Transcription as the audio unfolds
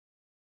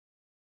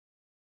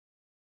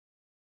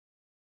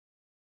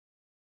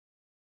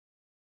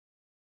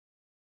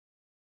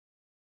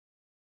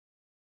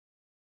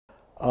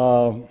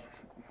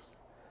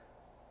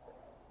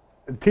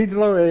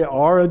Titolo è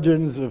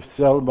Origins of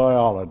Cell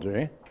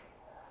Biology,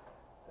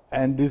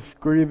 and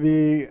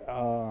descrivi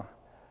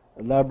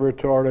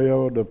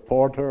laboratorio de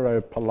Porter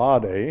e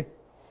Palade,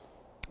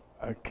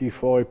 que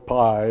foi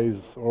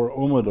pais, ou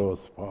uma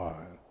dos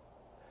pais.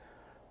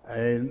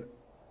 E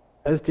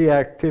esta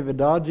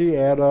atividade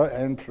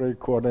era entre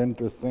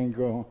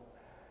 45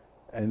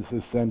 e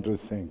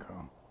 65.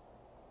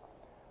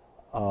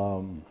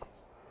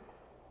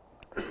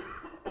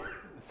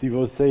 Se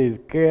vocês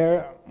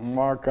querem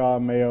marcar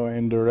meu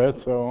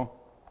endereço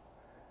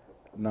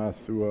na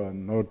sua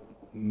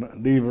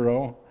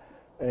livro,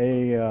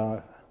 e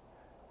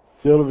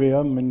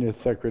Silvia, minha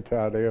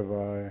secretária,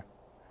 vai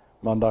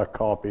mandar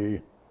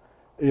cópia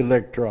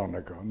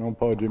eletrônica. Não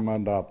pode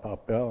mandar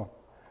papel,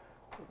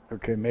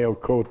 porque meu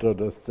cota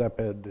de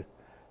CEPED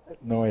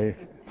não é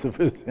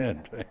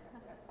suficiente.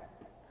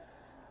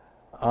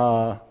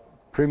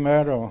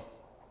 Primeiro,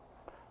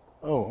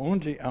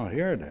 onde?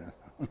 Here it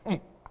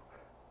is.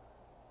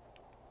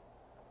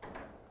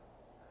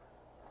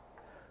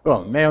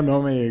 Bom, meu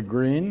nome é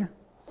Greene.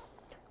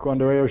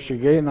 Quando eu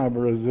cheguei no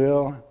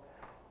Brasil,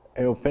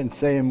 eu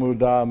pensei em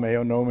mudar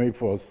meu nome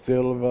por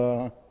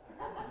Silva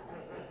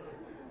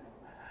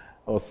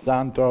ou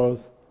Santos,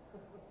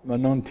 mas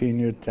não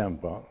tinha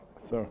tempo.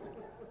 So,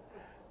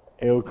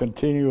 eu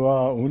continuo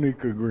a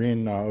única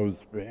Greene na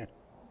USP.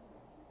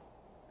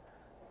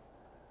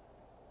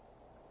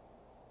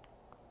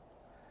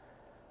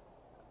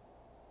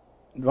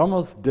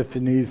 Vamos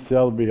definir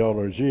cell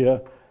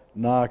biologia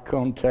no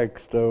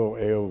contexto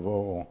eu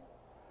vou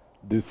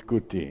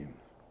discutir.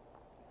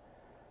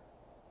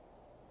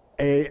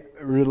 É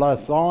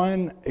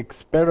relação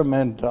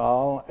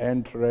experimental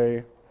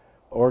entre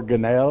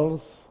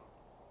organelos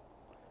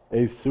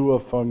e sua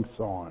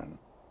função.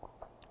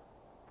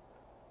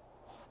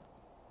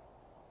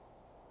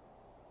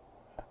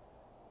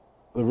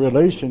 The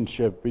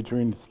relationship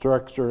between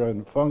structure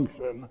and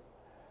function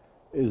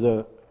is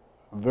a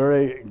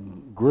very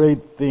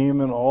great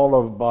theme in all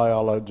of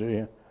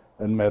biology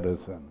and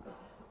medicine.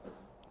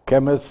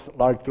 Chemists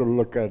like to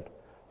look at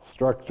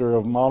structure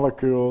of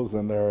molecules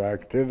and their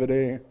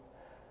activity,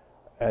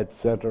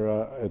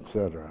 etc.,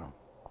 etc.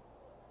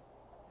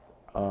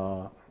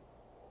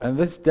 And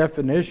this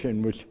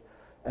definition, which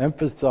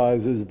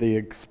emphasizes the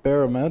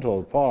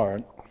experimental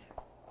part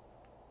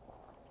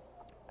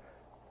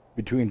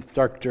between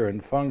structure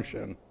and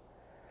function,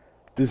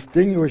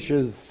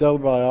 distinguishes cell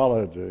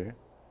biology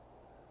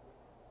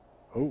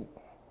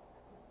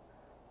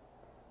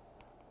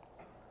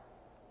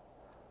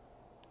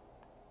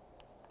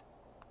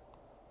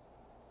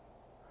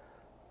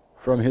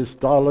from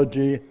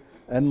histology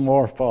and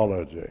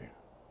morphology,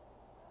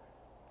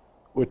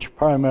 which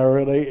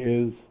primarily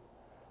is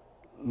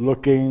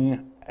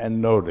looking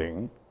and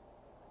noting.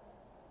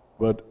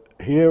 But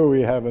here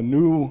we have a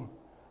new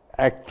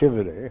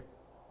activity,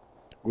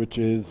 which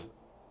is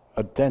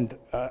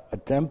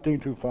attempting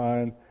to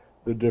find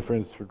the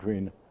difference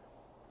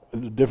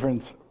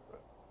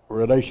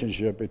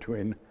relationship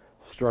between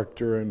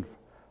structure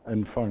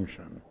and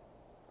function.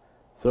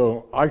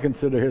 So I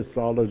consider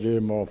histology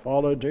and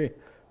morphology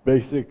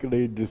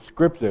basically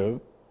descriptive,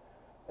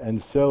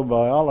 and cell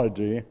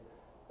biology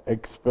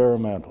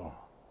experimental.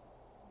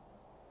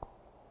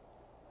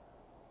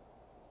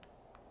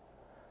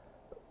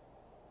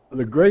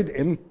 The great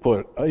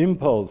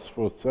impulse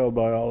for cell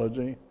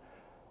biology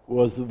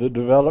was the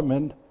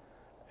development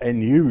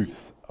and use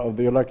of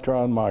the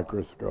electron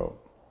microscope,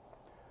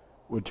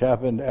 which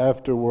happened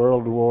after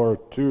World War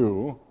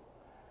II,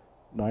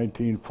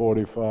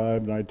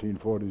 1945,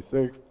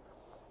 1946,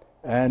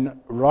 and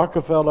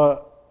Rockefeller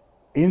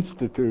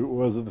Institute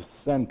was the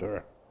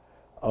center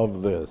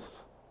of this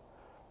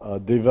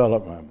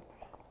development.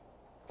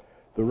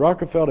 The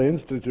Rockefeller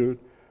Institute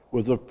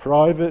was a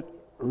private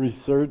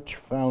research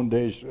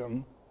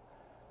foundation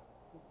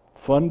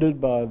funded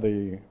by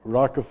the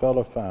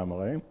Rockefeller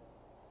family,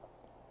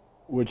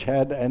 which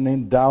had an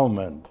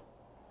endowment,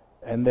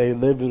 and they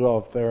lived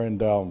off their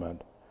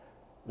endowment.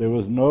 There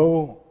was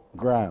no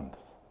grants.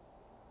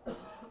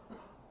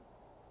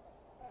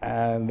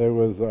 And there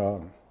was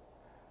a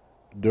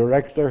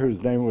director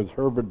whose name was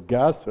Herbert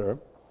Gasser,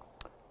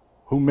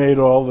 who made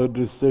all the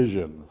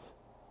decisions.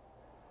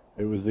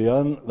 It was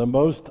the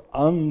most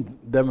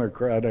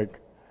undemocratic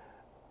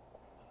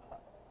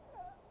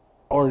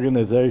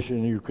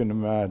organization you can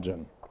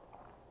imagine.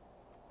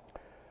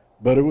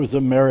 But it was a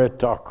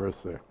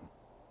meritocracy.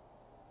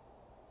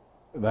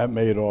 That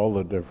made all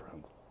the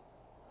difference.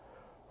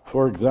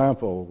 For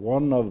example,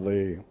 one of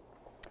the,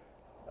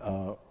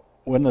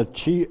 when the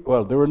chief,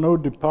 well, there were no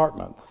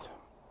departments.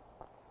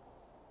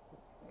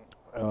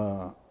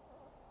 So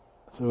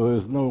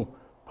there's no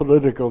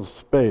political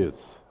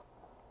space.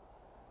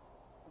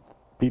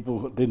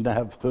 People didn't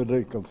have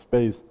political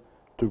space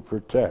to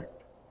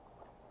protect.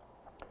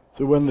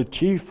 So when the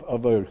chief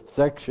of a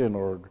section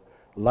or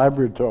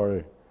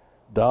laboratory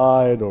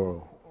died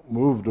or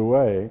moved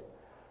away,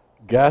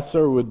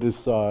 Gasser would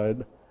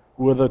decide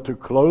whether to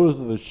close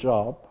the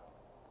shop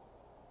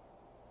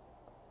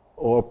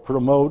or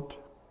promote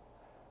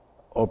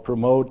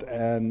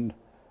and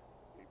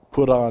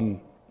put on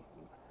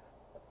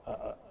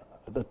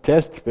the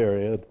test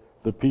period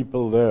the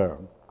people there.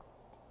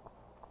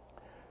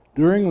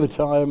 During the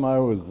time I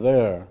was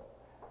there,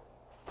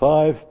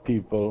 5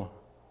 people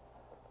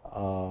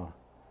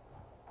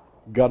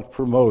got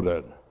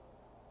promoted.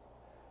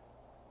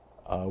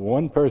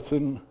 One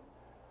person,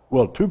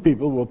 well, 2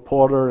 people were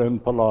Porter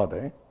and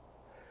Pilati.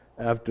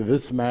 After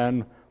this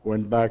man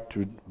went back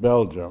to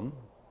Belgium.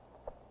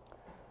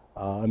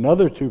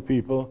 Another 2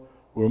 people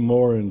were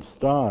Moore and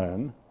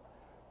Stein,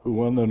 who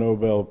won the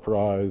Nobel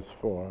Prize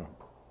for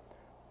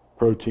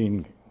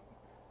protein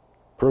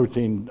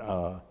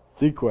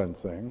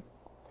sequencing.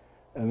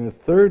 And the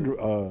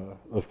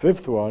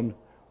 5th one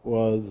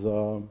was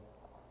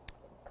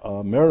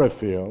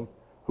Merrifield,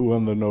 who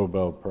won the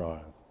Nobel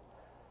Prize.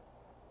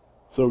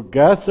 So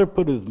Gasser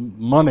put his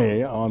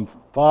money on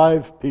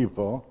 5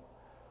 people,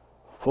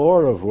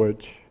 4 of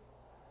which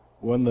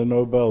won the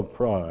Nobel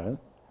Prize,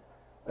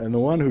 and the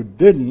one who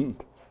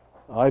didn't,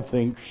 I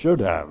think, should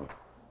have.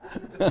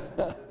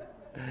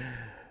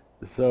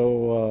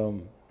 So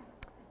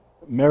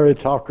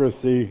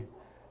meritocracy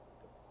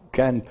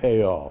can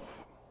pay off.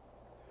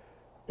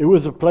 It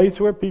was a place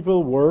where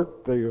people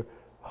worked. They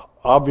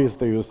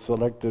obviously was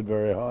selected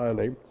very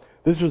highly.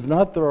 This was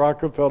not the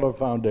Rockefeller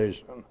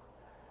Foundation.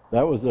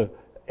 That was an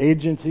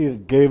agency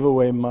that gave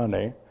away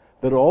money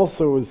that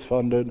also was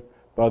funded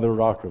by the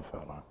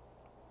Rockefeller.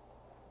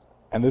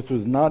 And this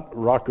was not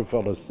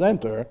Rockefeller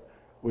Center,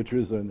 which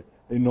was an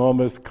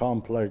enormous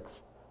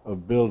complex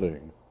of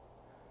buildings.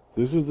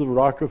 This was the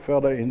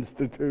Rockefeller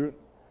Institute,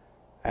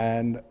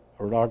 and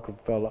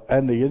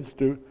the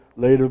Institute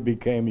later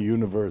became a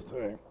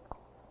university.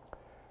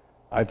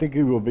 I think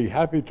you will be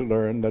happy to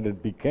learn that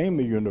it became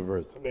a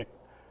university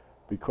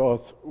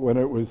because when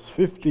it was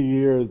 50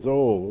 years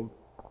old,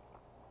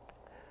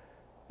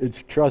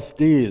 its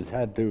trustees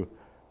had to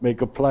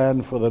make a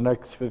plan for the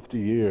next 50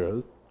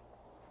 years,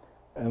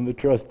 and the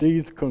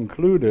trustees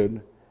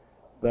concluded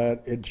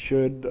that it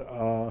should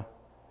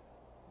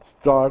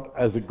start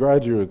as a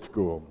graduate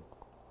school,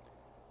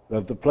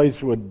 that the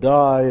place would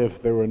die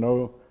if there were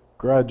no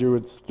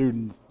graduate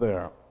students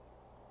there.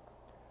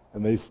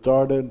 And they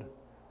started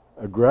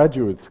a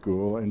graduate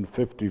school in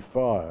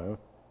 '55,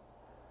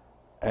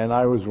 and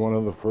I was one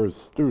of the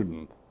first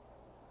students.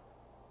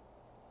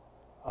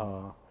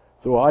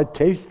 So I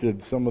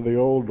tasted some of the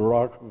old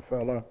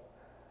Rockefeller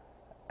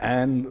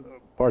and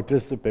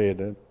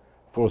participated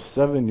for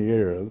 7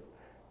 years.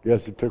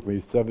 Yes, it took me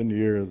 7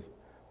 years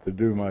to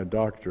do my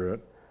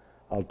doctorate.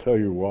 I'll tell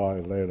you why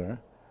later.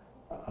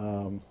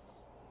 And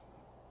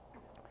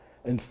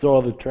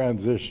saw the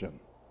transition.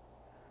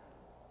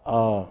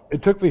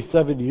 It took me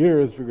 7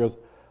 years because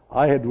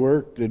I had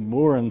worked in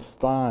Moore and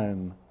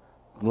Stein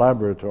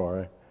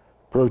laboratory,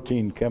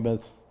 protein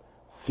chemists,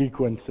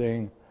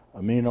 sequencing,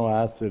 amino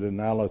acid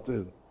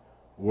analysis,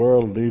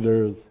 world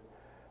leaders,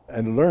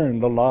 and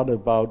learned a lot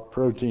about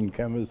protein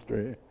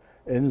chemistry,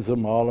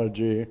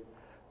 enzymology,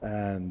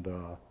 and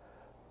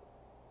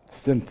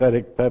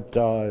synthetic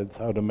peptides,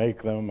 how to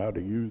make them, how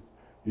to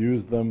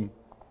use them.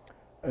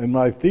 And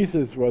my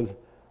thesis was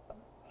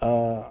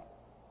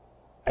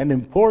an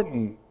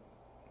important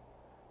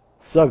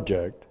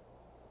subject.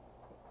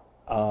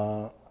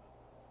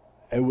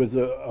 It was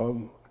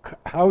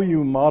how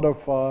you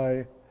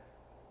modify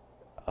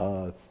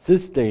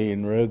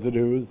cysteine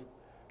residues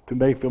to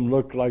make them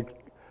look like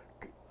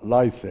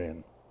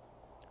lysine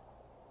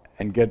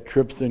and get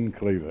trypsin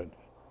cleavage,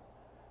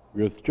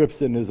 because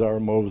trypsin is our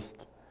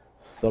most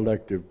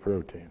selective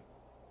protein.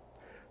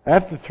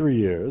 After 3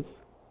 years,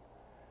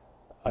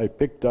 I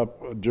picked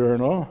up a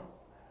journal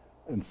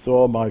and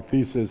saw my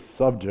thesis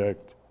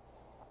subject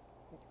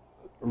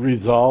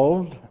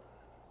resolved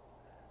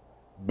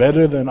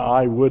better than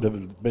I would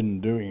have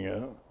been doing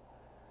it,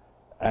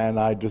 and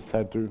I just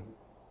had to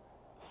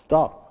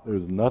stop. There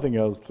was nothing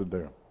else to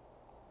do.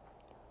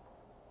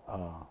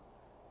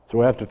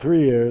 So after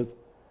 3 years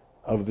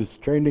of this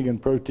training in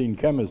protein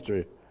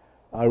chemistry,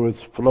 I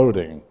was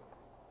floating.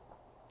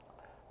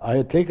 I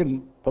had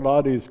taken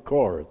Pilates'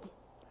 course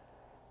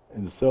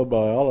in cell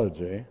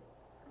biology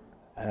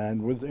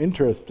and was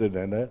interested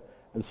in it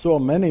and saw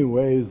many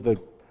ways that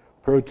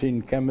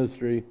protein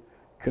chemistry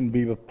can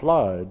be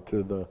applied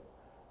to the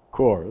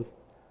course.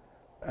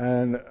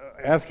 And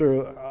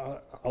after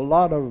a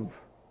lot of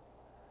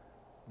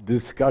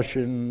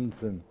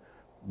discussions and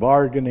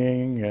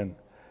bargaining and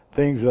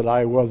things that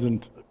I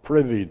wasn't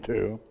privy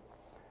to,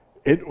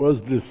 it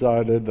was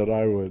decided that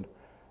I would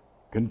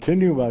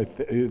continue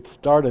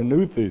start a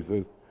new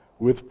thesis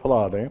with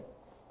Pilates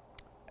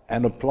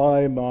and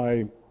apply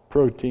my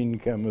protein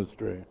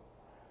chemistry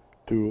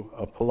to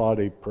a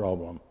Pilates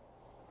problem.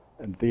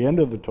 At the end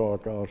of the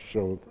talk, I'll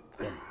show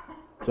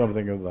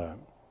something of that.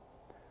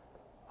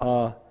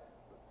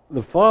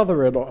 The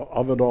father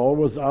of it all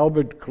was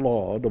Albert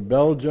Claude, a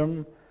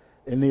Belgian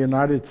in the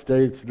United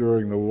States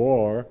during the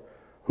war,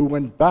 who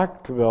went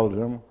back to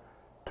Belgium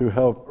to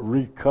help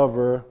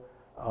recover,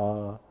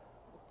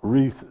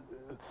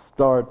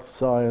 restart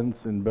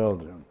science in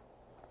Belgium.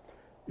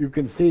 you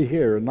can see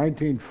here in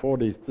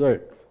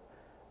 1946,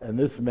 and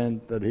this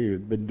meant that he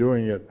had been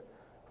doing it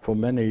for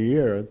many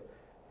years,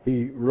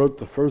 he wrote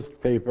the first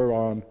paper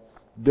on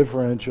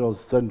differential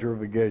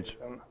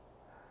centrifugation.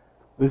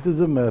 This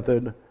is a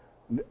method,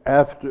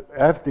 after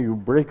you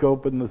break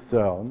open the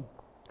cell,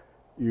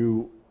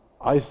 you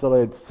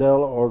isolate cell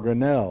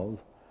organelles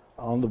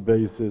on the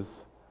basis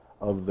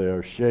of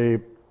their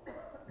shape,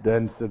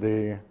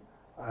 density,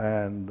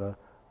 and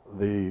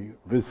the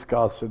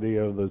viscosity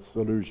of the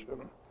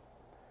solution.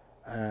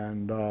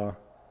 And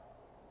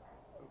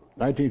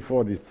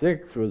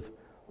 1946 was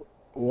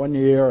 1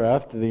 year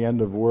after the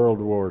end of World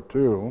War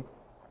II,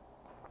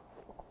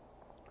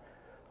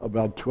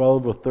 about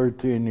 12 or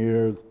 13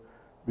 years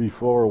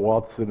before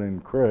Watson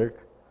and Crick,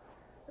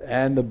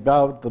 and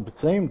about the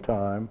same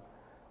time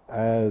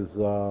as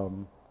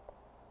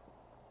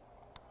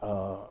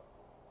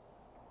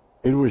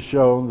it was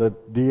shown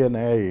that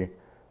DNA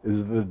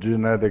is the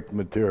genetic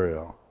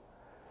material.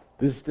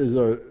 This is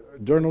a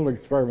Journal of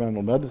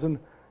Experimental Medicine,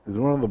 is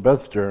one of the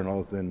best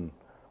journals in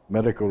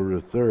medical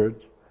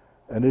research,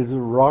 and is a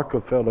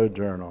Rockefeller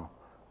journal.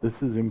 This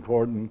is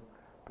important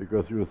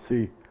because you'll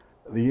see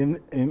the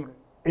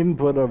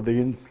input of the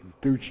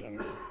institution.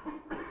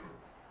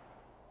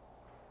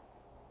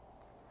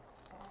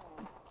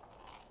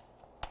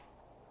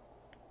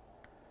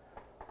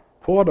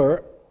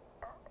 Porter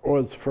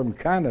was from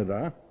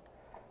Canada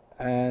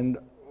and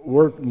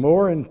worked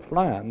more in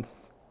plants,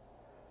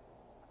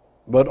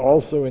 but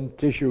also in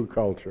tissue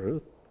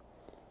cultures.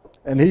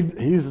 And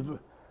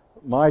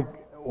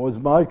was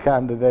my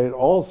candidate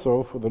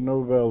also for the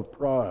Nobel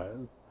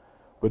Prize,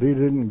 but he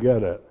didn't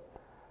get it.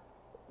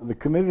 The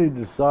committee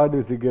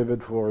decided to give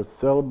it for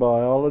cell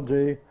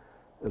biology,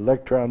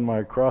 electron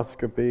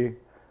microscopy,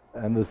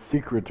 and the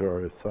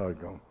secretory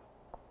cycle.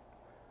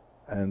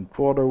 And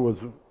Porter was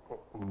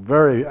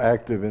very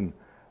active in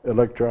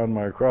electron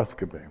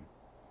microscopy.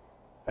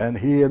 And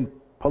he and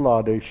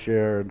Palade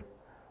shared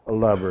a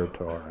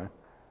laboratory,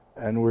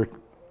 and were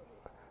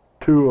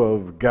two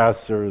of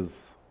Gasser's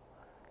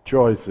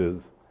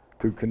choices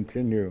to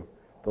continue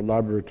the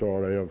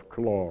laboratory of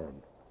Claude.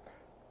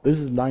 This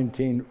is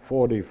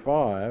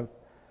 1945,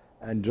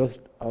 and just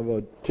of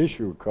a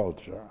tissue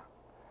culture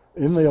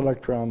in the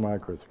electron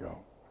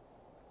microscope.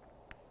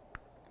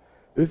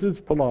 This is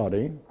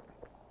Palade,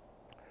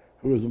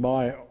 who was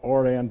my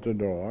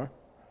orientador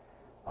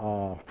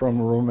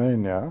from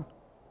Romania.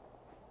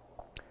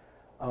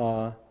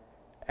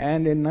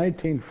 And in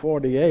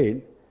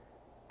 1948,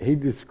 he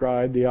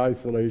described the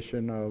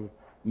isolation of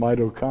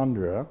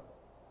mitochondria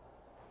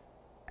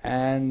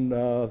and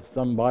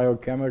some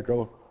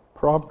biochemical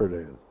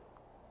properties.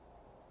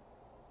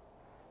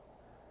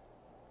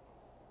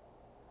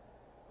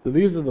 So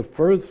these are the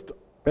first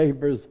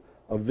papers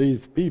of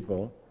these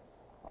people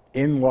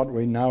in what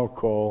we now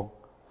call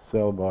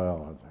cell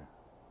biology.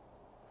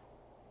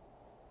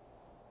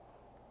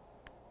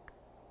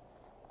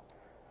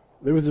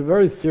 There was a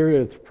very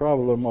serious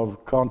problem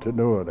of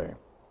continuity.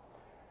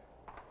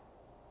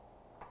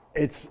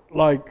 It's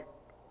like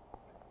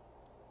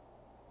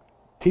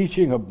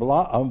teaching a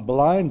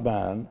blind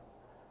man,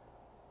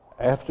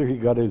 after he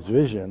got his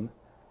vision,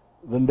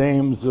 the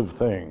names of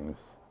things,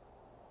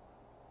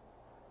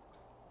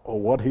 or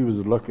what he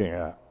was looking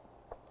at.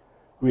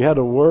 We had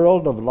a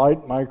world of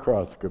light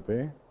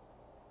microscopy,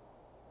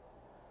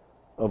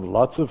 of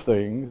lots of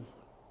things,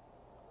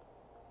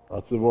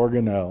 lots of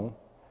organelles,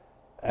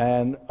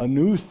 and a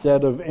new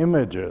set of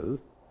images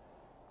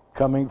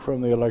coming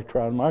from the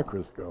electron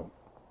microscope.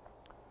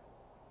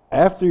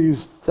 After you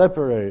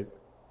separate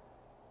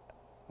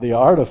the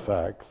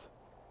artifacts,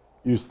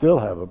 you still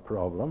have a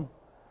problem,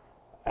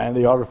 and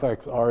the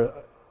artifacts are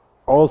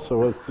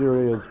also a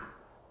serious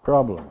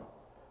problem.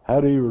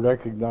 How do you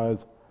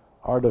recognize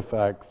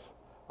artifacts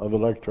of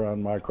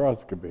electron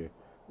microscopy,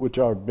 which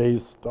are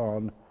based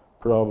on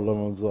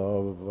problems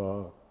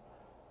of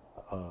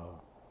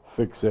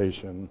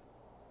fixation,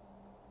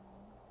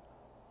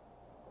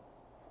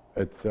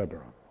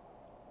 etc.?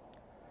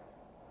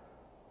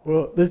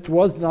 Well, this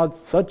was not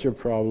such a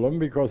problem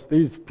because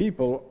these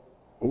people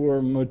who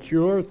were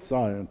mature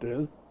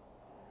scientists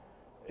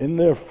in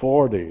their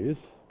 40s,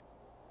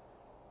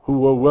 who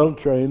were well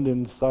trained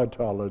in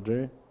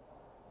cytology,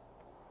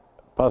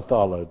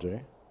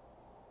 pathology,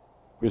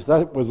 because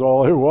that was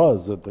all there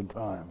was at the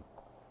time.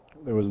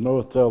 There was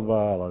no cell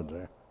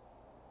biology.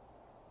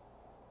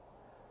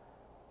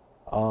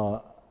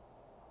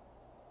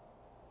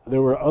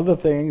 There were other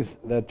things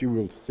that you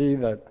will see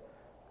that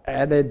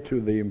added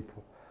to the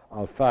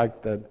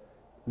fact that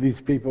these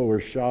people were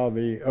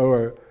shabby,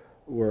 or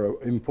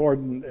were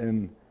important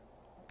in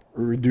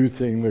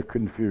reducing the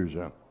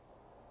confusion,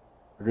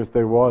 because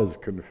there was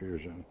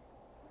confusion,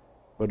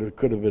 but it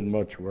could have been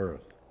much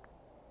worse.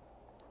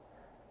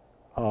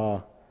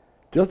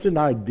 Just an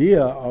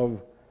idea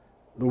of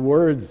the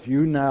words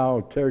you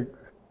now take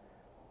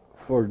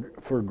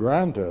for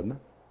granted,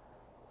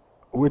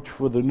 which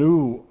for the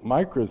new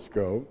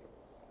microscope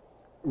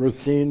were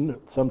seen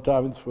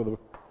sometimes for the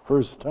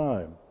first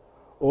time,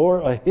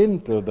 or a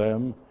hint of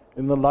them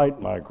in the light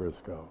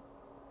microscope.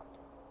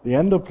 The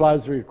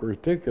endoplasmic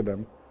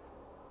reticulum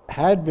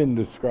had been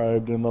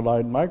described in the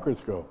light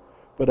microscope,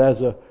 but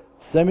as a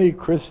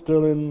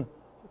semi-crystalline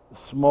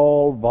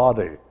small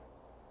body.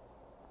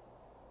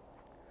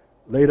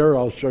 Later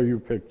I'll show you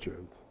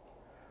pictures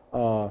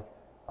of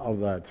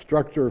that.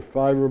 Structure: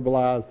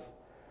 fibroblasts,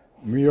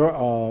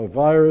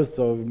 virus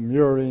of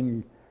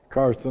murine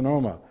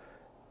carcinoma.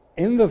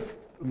 In the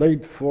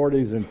late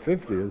 40s and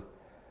 50s,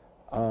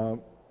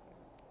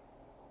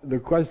 the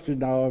question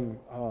now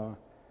of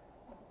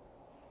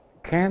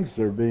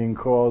cancer being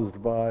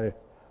caused by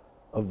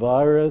a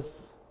virus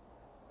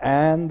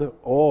and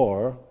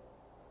or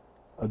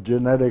a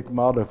genetic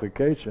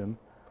modification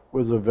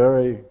was a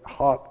very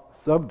hot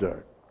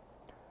subject.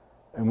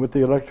 And with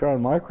the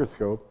electron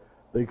microscope,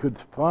 they could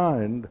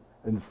find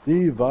and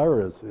see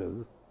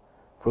viruses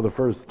for the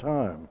first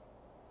time.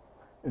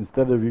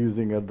 Instead of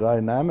using a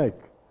dynamic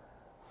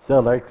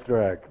cell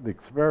extract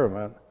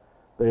experiment,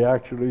 they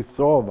actually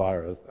saw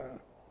viruses.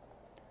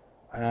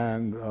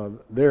 And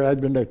there had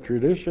been a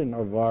tradition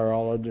of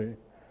virology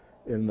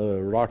in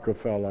the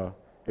Rockefeller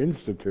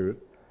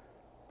Institute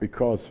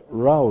because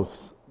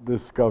Rouse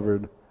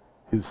discovered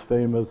his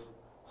famous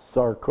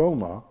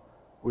sarcoma,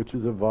 which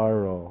is a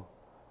viral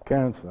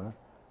cancer,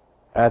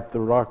 at the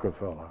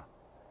Rockefeller.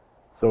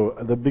 So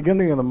the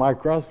beginning of the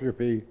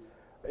microscopy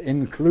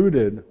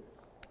included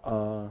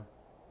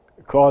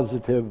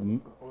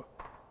causative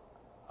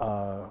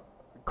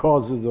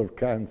causes of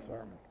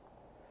cancer.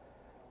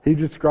 He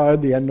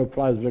described the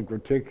endoplasmic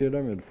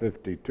reticulum in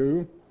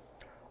 52,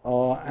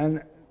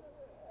 and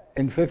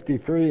in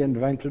 53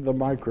 invented the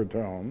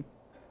microtome,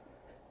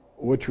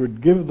 which would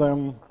give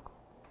them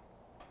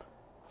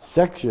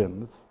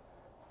sections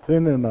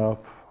thin enough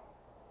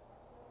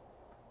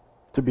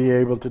to be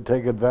able to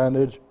take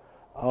advantage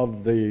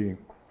of the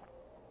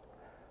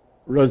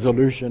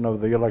resolution of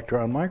the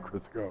electron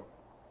microscope.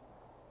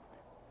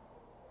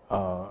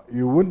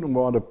 You wouldn't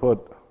want to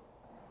put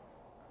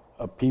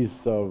a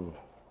piece of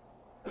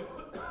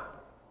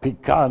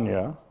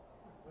picanha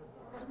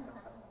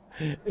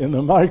in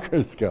the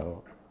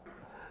microscope.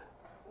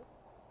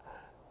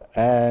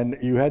 And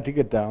you had to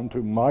get down to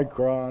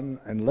micron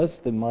and less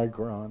than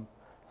micron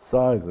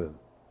sizes.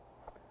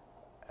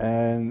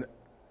 And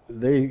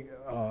they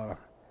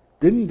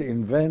didn't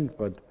invent,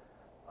 but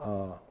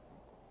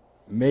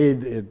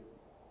made it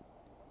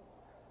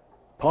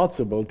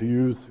possible to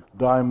use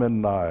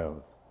diamond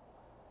knives.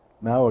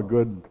 Now a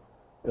good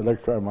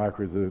electron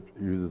microscope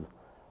uses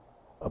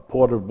a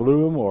Porter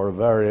Bloom or a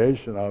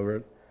variation of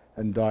it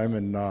and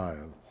diamond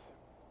knives.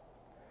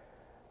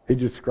 He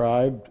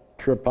described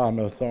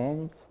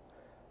trypanosomes,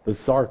 the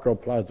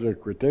sarcoplasmic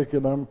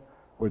reticulum,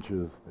 which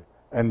is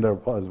the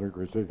endoplasmic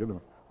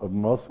reticulum of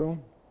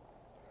muscle.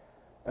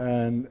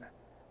 And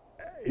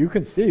you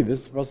can see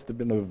this must have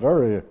been a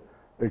very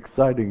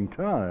exciting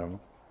time.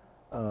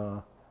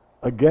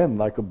 Again,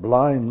 like a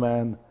blind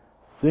man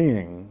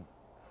seeing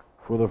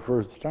for the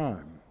first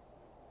time.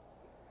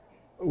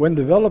 When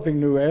developing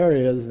new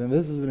areas, and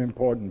this is an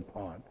important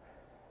part,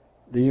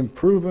 the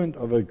improvement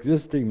of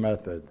existing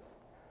methods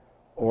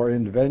or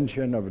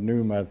invention of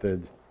new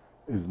methods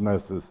is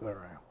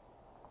necessary.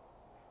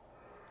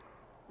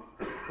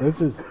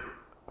 This is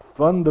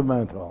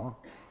fundamental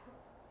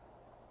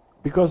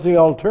because the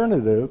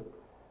alternative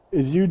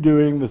is you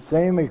doing the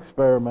same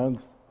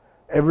experiments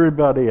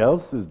everybody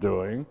else is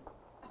doing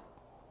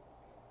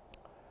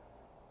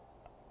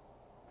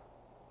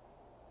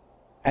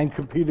and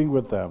competing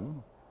with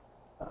them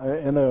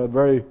in a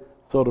very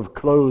sort of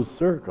closed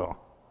circle.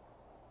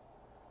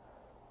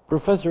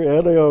 Professor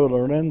Elio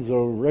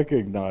Lorenzo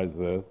recognized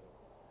this,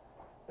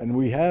 and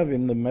we have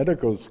in the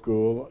medical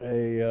school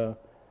a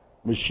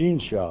machine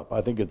shop,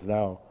 I think it's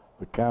now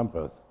the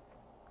campus,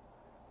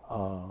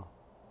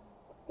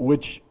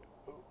 which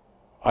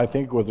I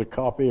think was a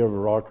copy of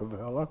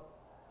Rockefeller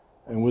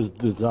and was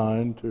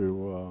designed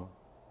to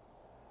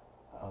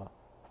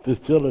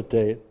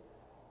facilitate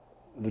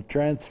the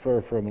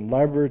transfer from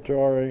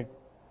laboratory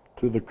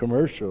to the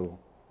commercial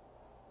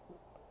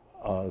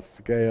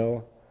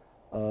scale,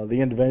 the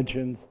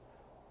inventions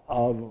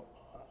of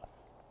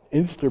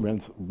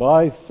instruments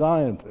by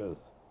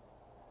scientists.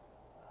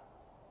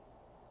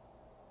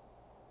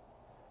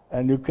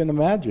 And you can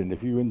imagine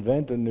if you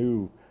invent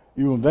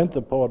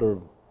the Porter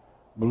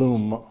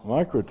Bloom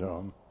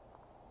microtome,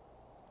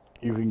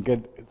 you can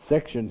get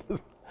sections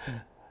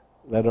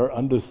that are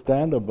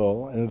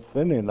understandable and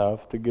thin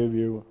enough to give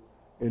you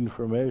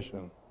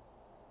information.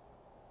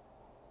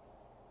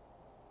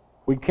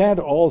 We can't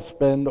all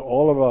spend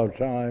all of our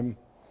time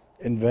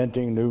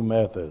inventing new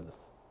methods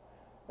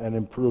and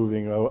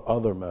improving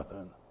other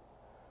methods.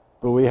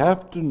 But we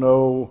have to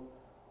know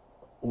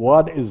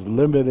what is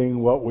limiting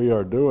what we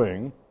are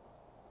doing,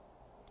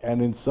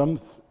 and in some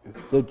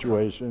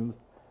situations,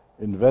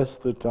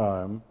 invest the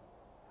time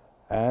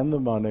and the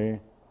money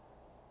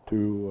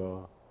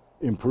to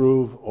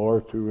improve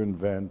or to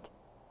invent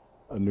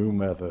a new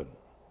method.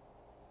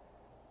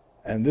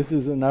 And this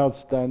is an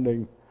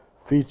outstanding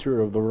feature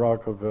of the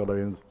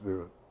Rockefeller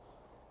Institute.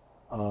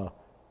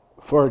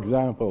 For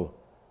example,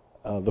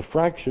 the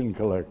fraction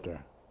collector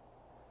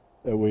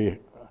that we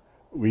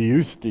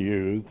used to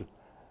use,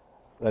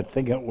 that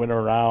thing that went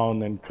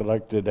around and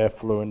collected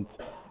effluent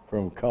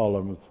from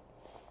columns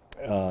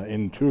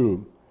in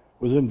tube,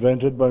 was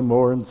invented by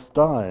Moore and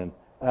Stein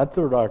at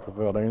the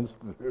Rockefeller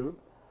Institute,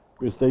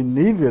 because they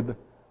needed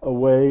a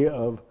way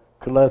of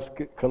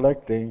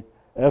collecting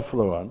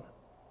effluent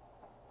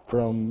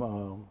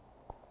from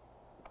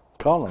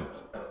columns,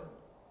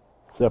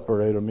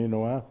 separate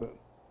amino acids.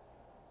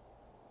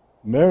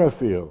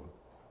 Merrifield,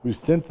 who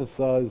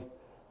synthesized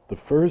the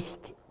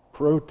first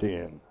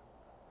protein,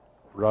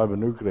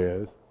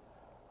 ribonuclease,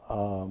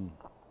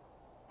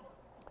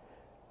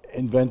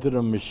 invented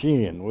a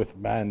machine with a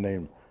man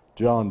named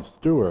John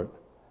Stewart,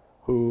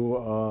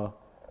 who,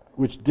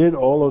 which did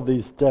all of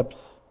these steps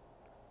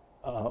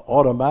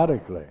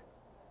automatically.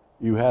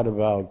 You had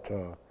about,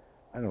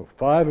 I don't know,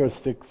 5 or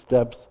 6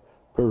 steps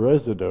per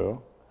residue,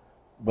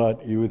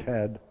 but you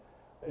had,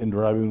 in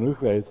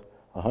ribonuclease,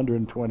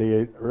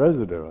 128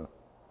 residues.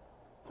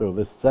 So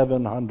the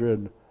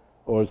 700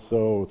 or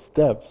so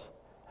steps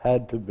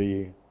had to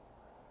be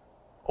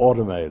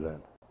automated.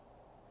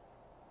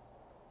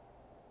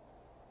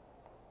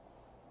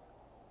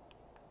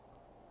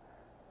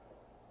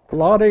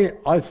 Palade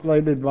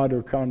isolated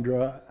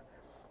mitochondria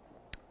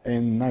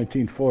in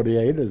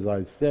 1948, as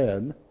I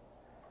said,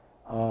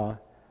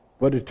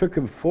 but it took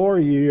him 4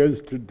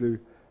 years to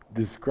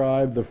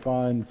describe the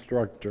fine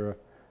structure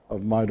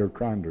of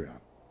mitochondria.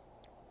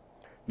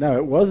 Now,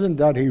 it wasn't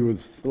that he was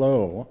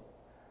slow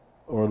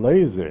or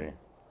lazy,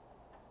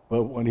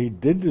 but when he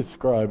did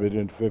describe it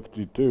in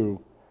 '52,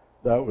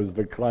 that was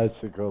the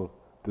classical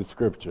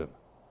description.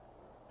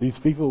 These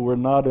people were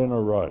not in a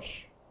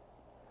rush.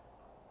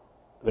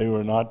 They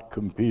were not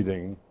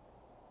competing.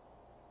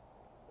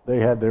 They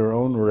had their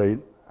own rate,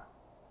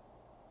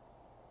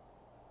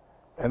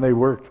 and they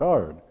worked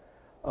hard.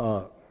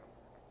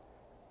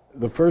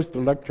 The first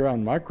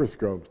electron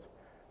microscopes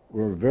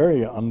were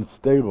very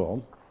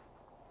unstable,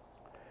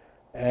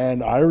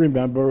 and I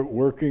remember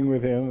working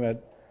with him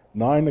at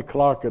 9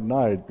 o'clock at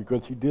night,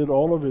 because he did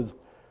all of his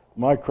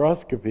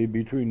microscopy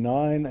between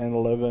 9 and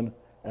 11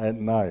 at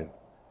night,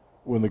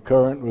 when the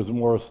current was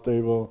more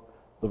stable,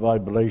 the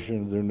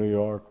vibrations in New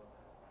York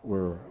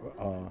were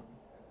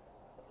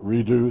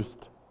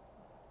reduced.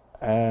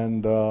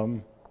 And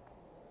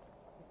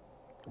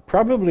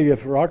probably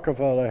if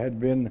Rockefeller had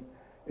been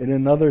in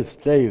another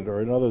state or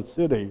another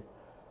city,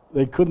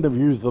 they couldn't have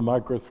used the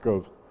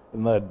microscopes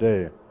in that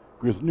day,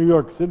 because New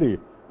York City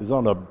is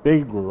on a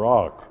big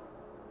rock.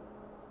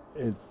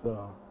 It's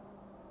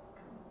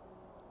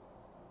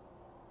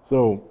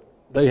so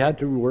they had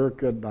to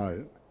work at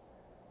night,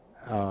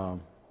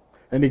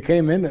 and he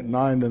came in at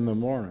 9 in the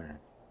morning.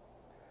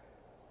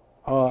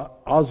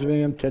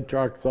 Osmium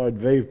tetroxide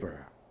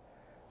vapor.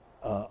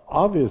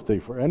 Obviously,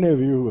 for any of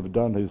you who have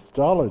done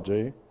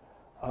histology,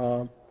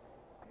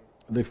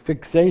 the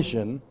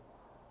fixation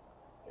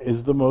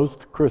is the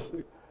most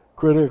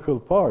critical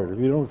part. If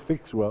you don't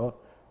fix well,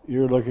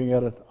 you're looking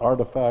at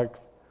artifacts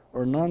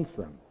or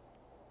nonsense.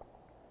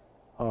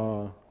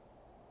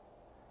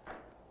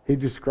 He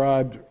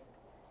described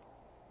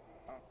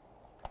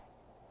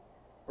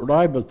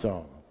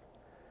ribosomes.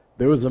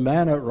 There was a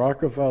man at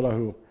Rockefeller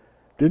who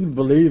didn't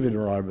believe in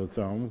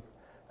ribosomes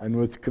and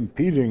was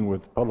competing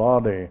with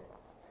Palade.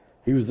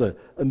 He was a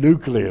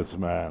nucleus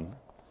man,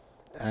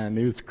 and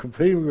he was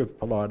competing with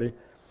Palade,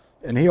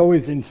 and he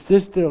always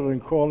insisted on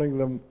calling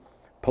them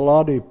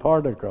Palade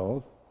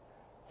particles,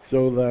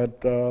 so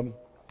that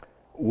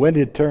when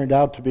it turned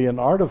out to be an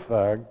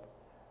artifact,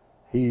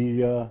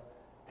 he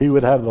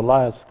would have the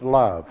last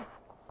laugh.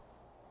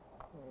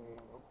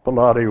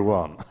 Palade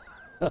won.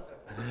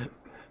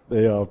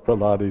 They are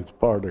Palade's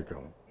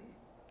particles.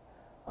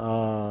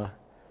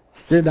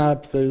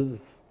 Synapses,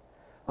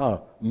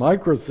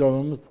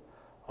 microsomes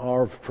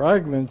are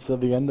fragments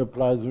of the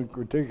endoplasmic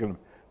reticulum.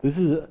 This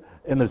is,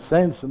 in a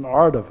sense, an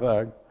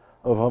artifact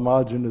of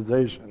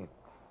homogenization.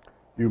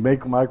 You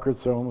make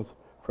microsomes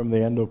from the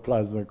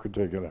endoplasmic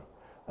reticulum.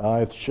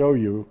 I'll show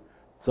you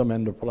some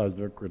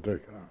endoplasmic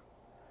reticulum.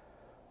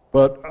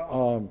 But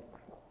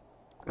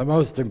the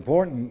most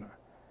important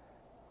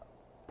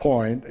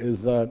point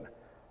is that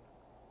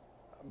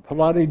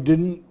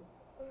Palade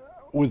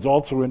was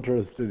also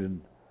interested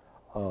in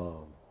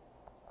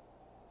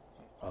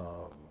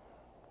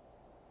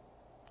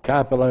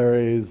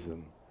capillaries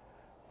and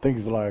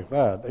things like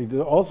that. He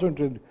also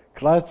interested in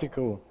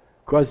classical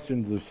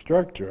questions of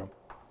structure,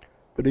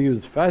 but he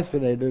was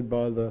fascinated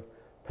by the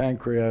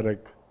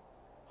pancreatic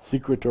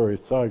secretory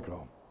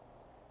cycle.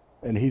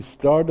 And he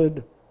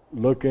started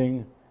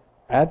looking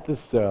at the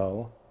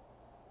cell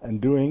and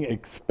doing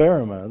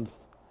experiments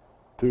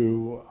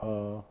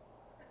to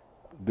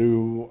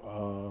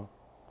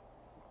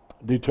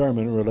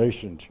determine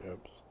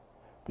relationships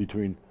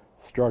between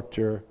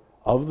structure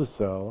of the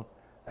cell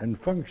and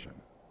function.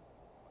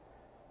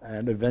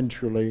 And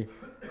eventually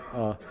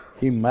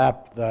he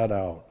mapped that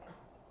out.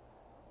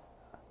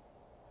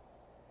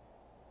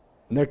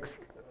 Next,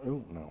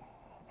 oh no.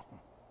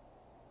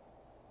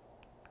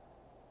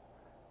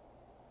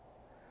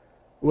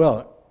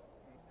 Well,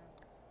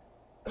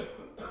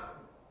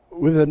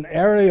 with an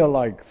area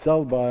like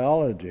cell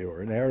biology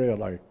or an area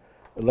like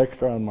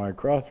electron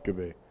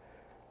microscopy,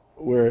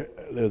 where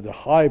there's a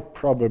high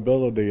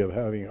probability of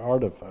having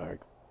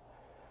artifacts,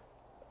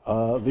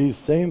 these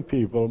same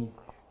people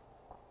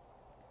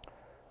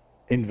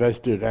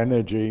invested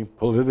energy,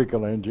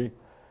 political energy,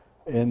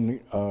 in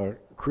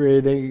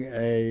creating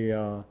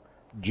a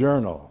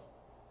journal.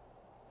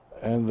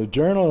 And the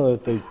journal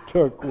that they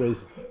took was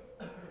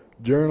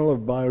Journal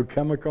of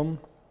Biochemical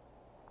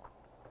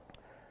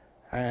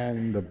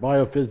and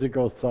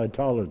Biophysical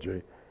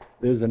Cytology.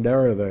 There's an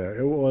error there.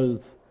 It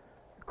was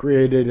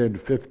created in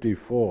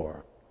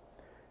 '54.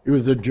 It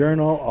was a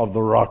journal of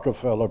the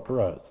Rockefeller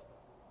Press.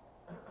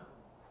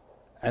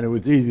 And it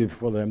was easy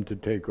for them to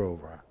take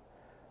over.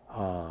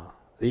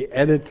 The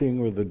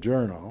editing of the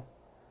journal,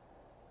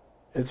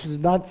 this is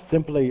not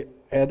simply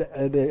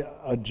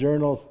a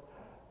journal,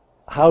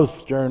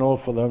 house journal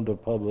for them to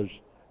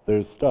publish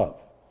their stuff.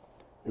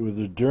 It was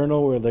a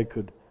journal where they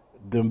could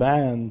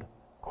demand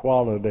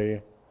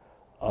quality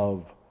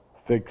of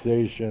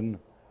fixation,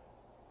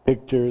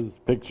 pictures.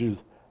 Pictures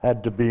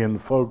had to be in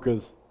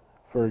focus,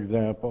 for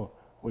example,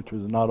 which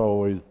was not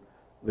always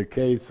the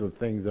case with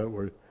things that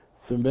were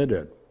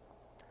submitted.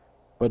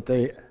 But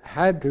they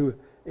had to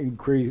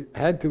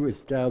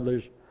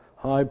establish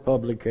high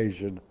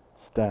publication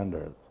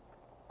standards.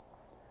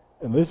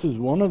 And this is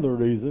one of the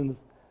reasons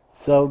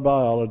cell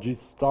biology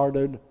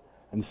started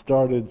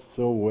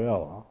so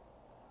well,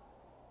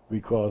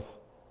 because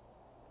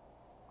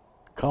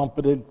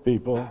competent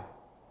people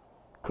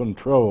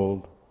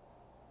controlled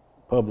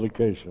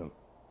publication.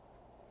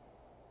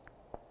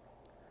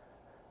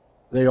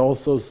 They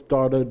also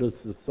started a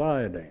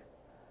society,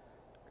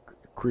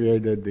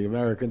 created the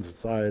American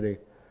Society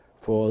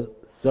for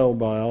Cell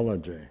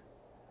Biology.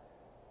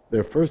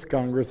 Their first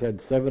Congress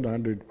had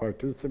 700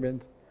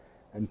 participants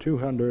and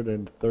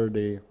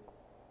 230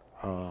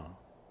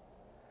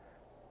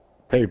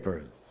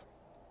 papers.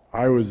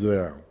 I was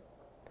there.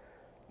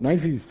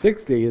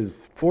 1960 is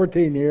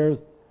 14 years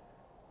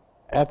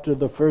after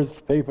the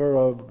first paper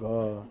of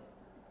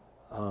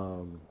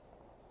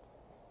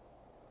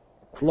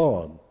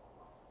Claude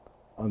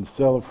on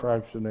cell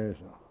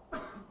fractionation.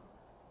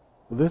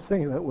 This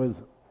thing that was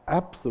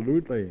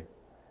absolutely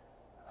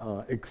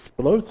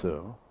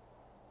explosive,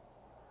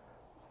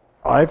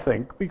 I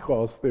think,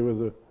 because there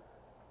was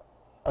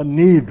a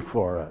need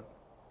for it.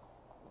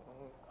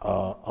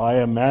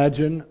 I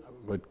imagine,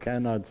 but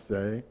cannot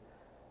say,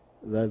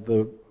 that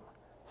the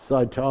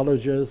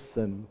cytologists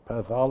and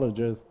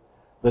pathologists,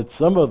 that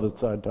some of the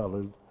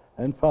cytologists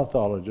and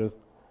pathologists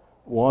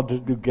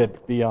wanted to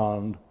get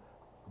beyond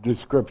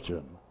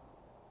description.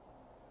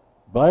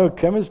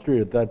 Biochemistry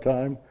at that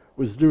time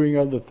was doing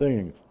other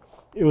things.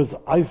 It was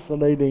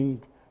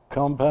isolating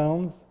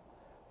compounds,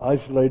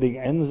 isolating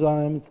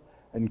enzymes,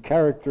 and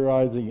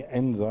characterizing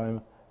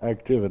enzyme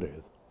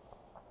activities.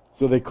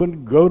 So they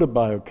couldn't go to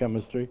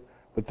biochemistry,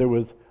 but there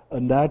was a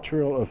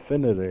natural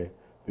affinity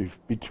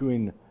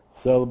between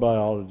cell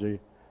biology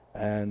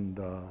and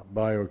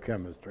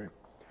biochemistry.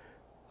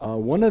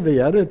 One of the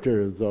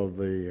editors of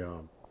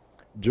the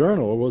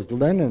journal was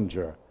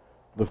Leninger,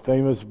 the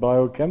famous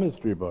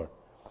biochemistry book.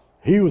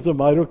 He was a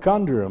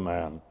mitochondria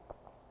man.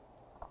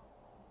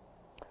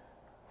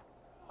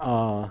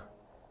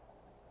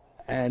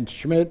 And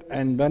Schmidt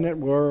and Bennett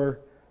were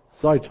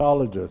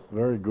cytologists,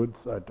 very good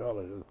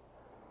cytologists,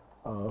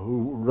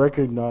 who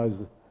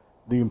recognized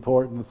the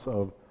importance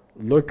of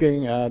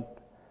looking at,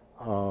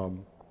 of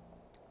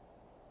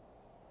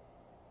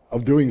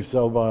doing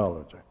cell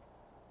biology,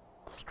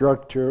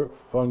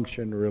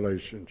 structure-function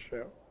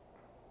relationship.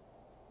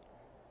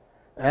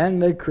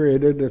 And they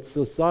created a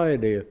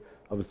society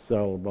of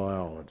cell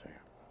biology.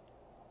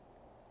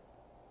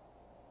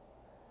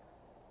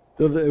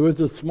 So it was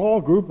a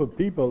small group of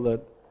people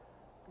that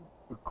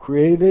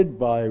created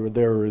by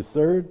their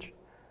research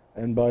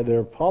and by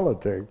their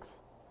politics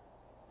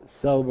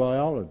cell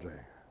biology.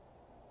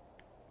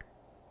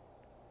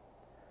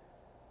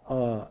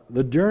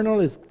 The journal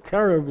is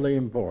terribly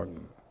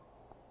important.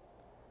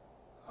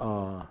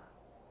 A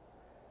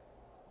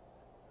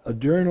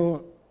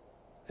journal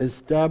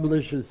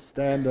establishes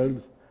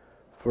standards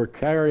for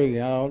carrying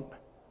out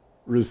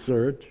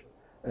research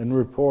and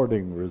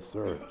reporting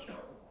research.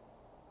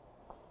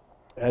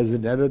 As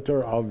an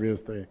editor,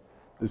 obviously,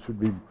 this would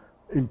be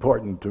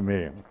important to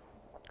me.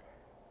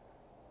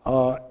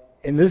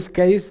 In this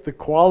case, the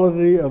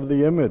quality of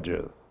the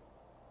images,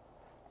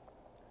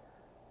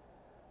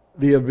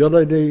 the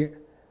ability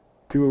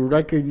to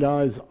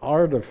recognize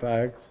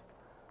artifacts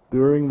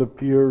during the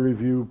peer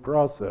review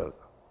process.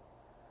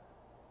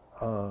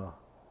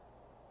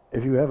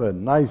 If you have a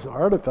nice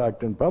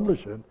artifact and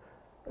publish it,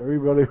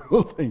 everybody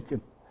will think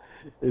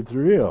it's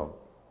real.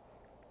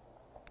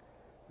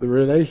 The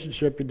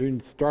relationship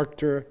between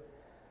structure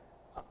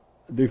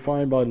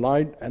defined by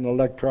light and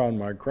electron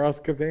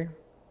microscopy,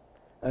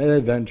 and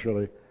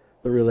eventually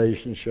the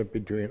relationship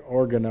between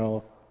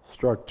organelle,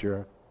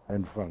 structure,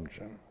 and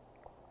function.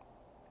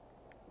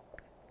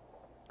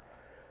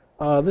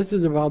 This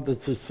is about the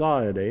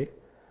society.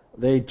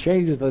 They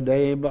changed the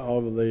name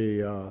of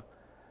the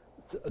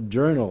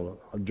journal,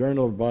 a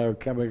Journal of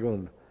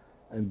Biochemical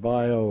and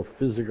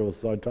Biophysical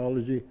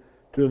Cytology,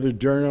 to the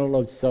Journal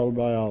of Cell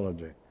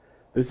Biology.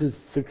 This is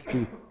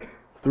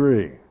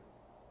 63.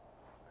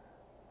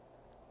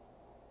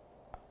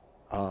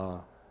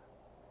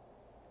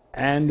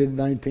 And in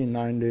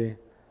 1990,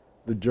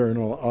 the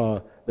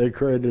journal, they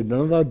created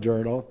another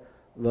journal,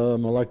 the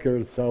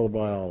Molecular Cell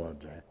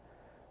Biology.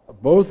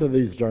 Both of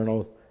these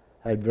journals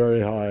had very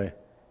high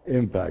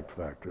impact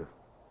factors.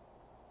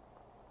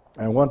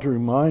 I want to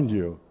remind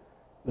you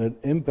that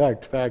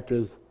impact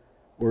factors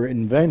were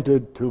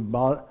invented to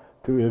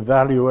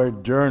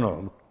evaluate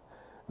journals,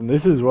 and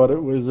this is what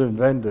it was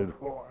invented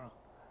for.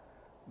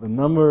 The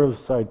number of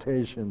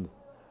citations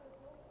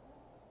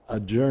a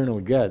journal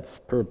gets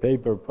per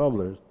paper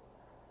published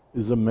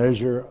is a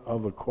measure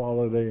of the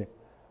quality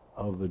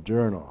of the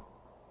journal.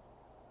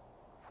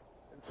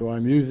 So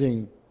I'm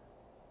using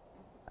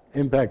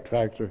impact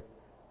factor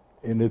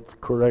in its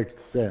correct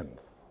sense.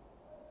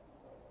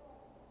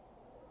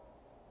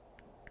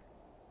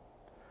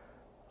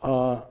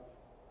 I'm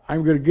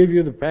going to give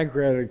you the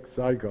pancreatic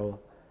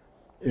cycle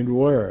in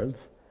words,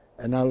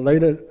 and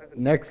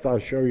next I'll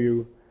show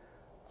you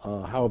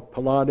how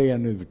Palade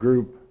and his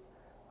group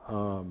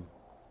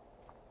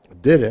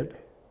did it.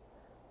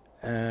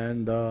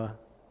 And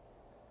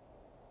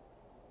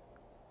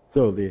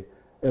so the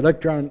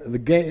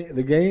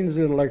gains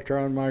in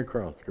electron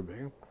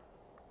microscopy,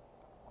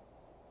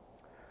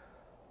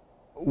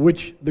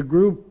 which the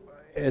group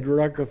at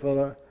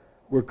Rockefeller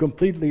were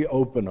completely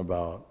open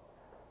about.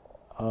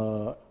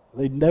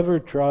 They never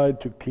tried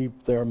to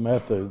keep their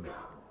methods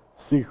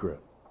secret.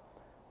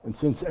 And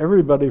since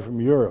everybody from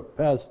Europe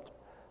passed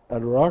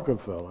at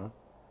Rockefeller,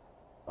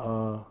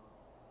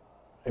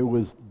 it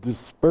was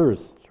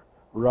dispersed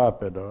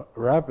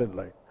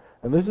rapidly.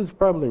 And this is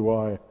probably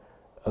why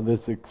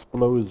this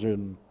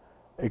explosion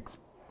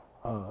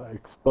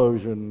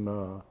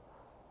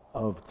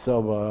of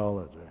cell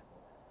biology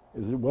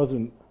is it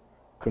wasn't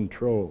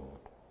controlled.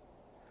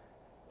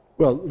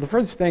 Well, the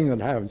first thing that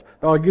happens,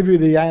 I'll give you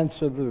the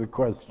answer to the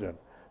question.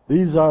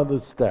 These are the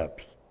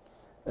steps,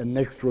 and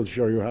next we'll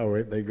show you how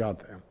they got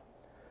there.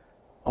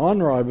 On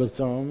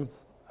ribosomes,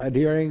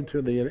 adhering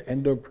to the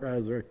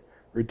endoplasmic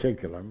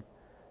reticulum,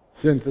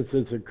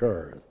 synthesis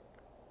occurs.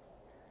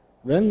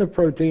 Then the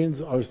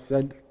proteins are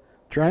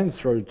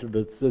transferred to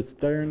the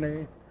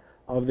cisternae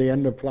of the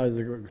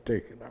endoplasmic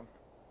reticulum.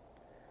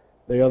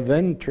 They are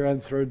then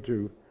transferred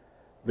to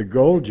the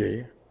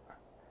Golgi,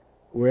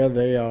 where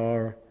they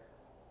are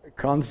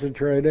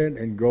concentrated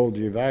in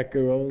Golgi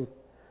vacuoles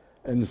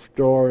and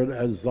stored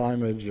as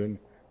zymogen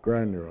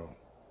granules,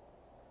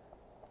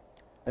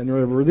 and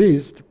are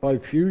released by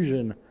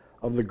fusion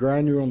of the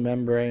granule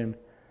membrane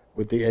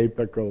with the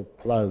apical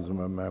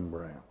plasma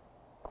membrane.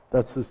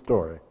 That's the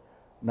story.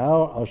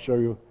 Now I'll show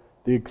you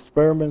the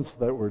experiments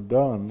that were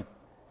done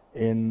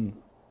in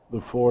the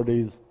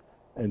 40s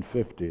and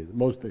 50s,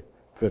 mostly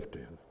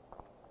 50s.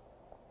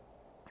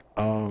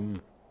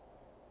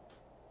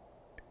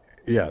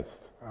 Yes.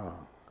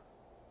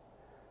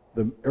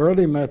 The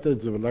early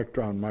methods of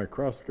electron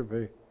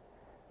microscopy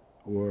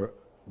were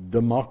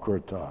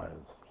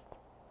democratized,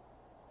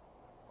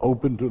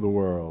 open to the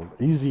world,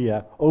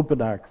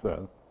 open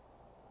access.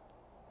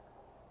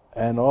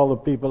 And all the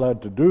people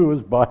had to do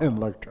was buy an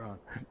electron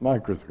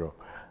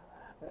microscope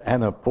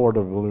and a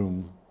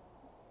portavolume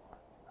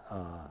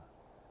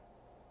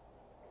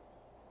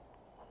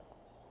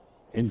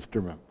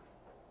instrument.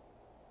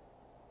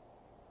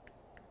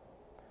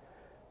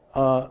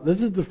 This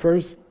is the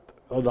first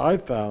that I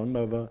found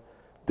of a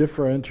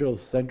differential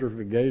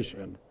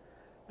centrifugation.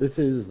 This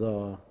is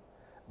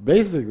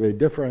basically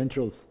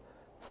differential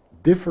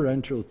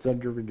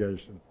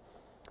centrifugation.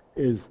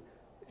 Is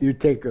you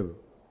take a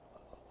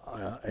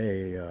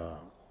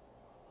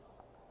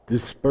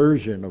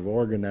dispersion of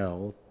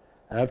organelles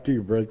after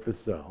you break the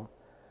cell,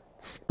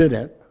 spin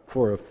it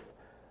for a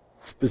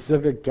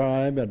specific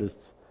time at a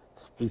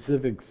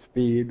specific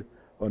speed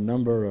or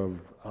number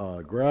of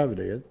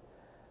gravities,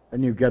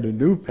 and you get a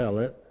new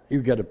pellet.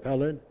 You get a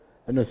pellet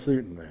and a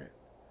sutinate.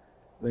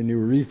 Then you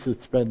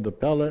resuspend the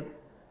pellet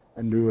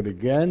and do it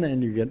again,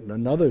 and you get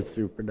another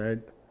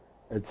sutinate,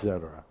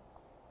 etc.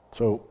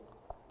 So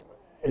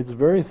it's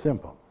very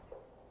simple.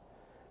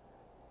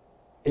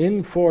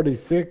 In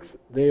 46,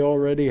 they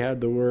already had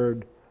the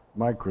word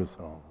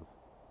microsomes,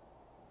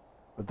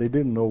 but they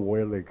didn't know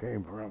where they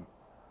came from,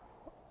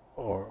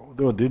 or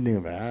they didn't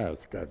even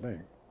ask, I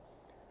think.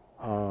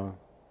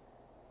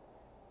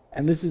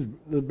 And this is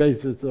the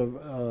basis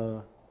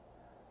of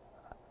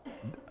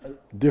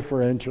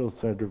differential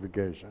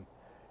centrifugation.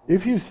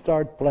 If you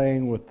start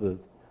playing with the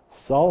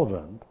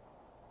solvent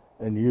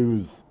and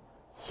use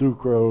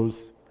sucrose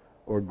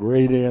or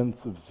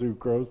gradients of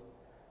sucrose,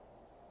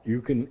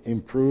 you can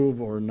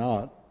improve or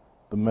not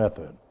the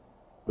method.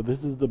 But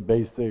this is the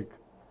basic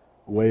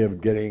way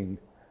of getting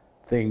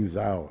things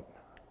out.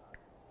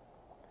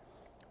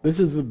 This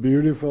is the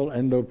beautiful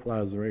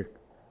endoplasmic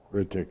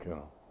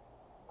reticulum.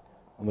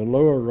 On the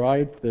lower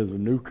right, there's a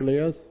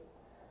nucleus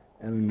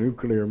and a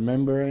nuclear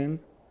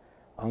membrane.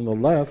 On the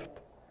left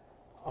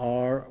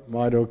are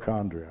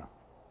mitochondria.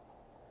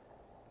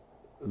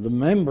 The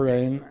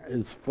membrane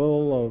is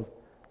full of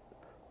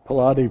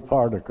Palladi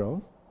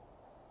particles,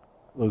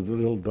 those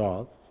little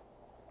dots,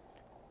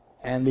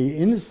 and the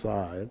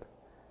inside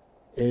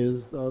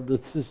is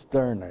the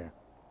cisternae,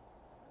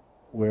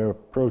 where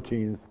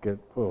proteins get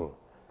pulled.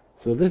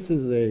 So this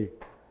is a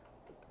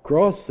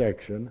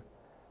cross-section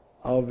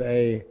of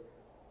a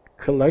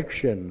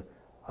collection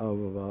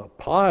of a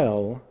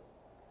pile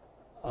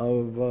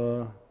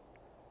of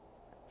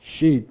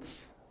sheets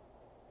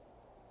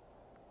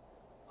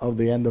of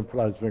the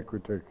endoplasmic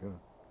reticulum.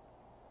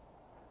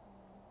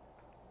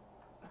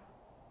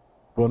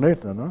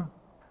 Bonita, no?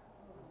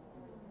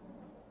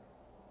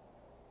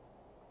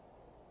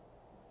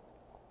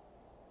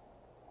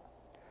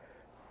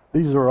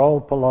 These are all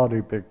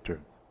Palladi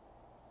pictures.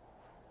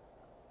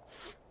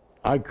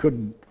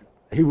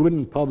 He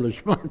wouldn't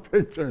publish my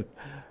pictures.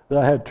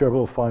 I had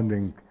trouble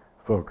finding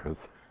focus.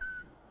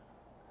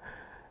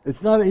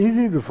 It's not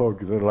easy to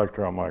focus an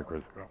electron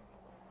microscope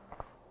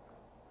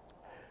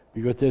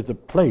because there's a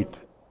plate,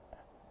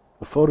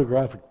 a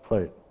photographic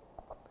plate.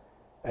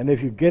 And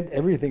if you get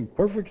everything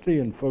perfectly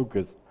in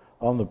focus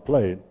on the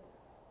plate,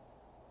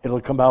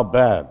 it'll come out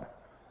bad.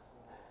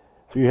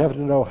 So you have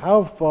to know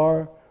how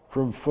far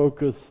from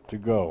focus to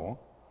go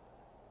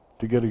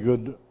to get a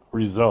good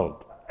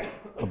result,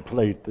 a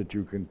plate that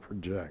you can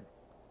project.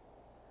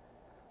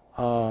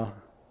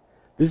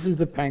 This is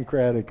the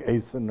pancreatic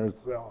acinar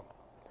cell.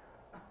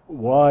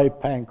 Why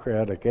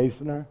pancreatic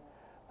acinar?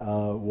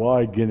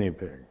 Why guinea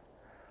pig?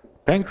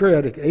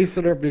 Pancreatic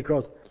acinar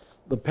because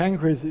the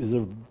pancreas is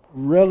a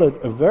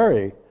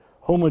very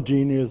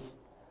homogeneous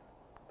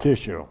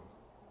tissue.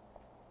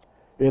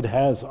 It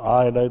has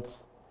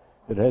islets,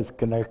 it has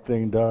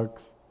connecting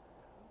ducts,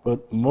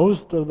 but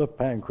most of the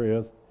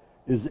pancreas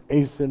is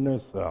acinar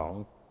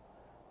cells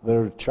that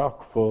are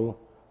chock full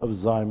of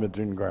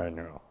zymogen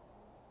granule.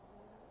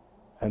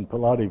 And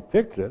Palladi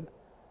picked it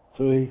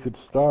so he could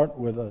start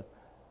with a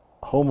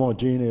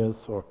homogeneous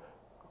or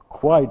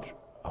quite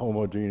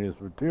homogeneous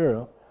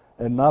material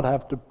and not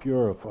have to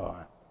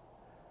purify.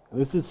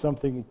 This is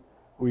something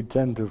we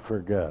tend to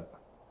forget.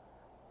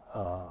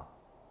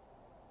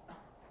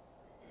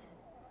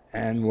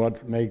 And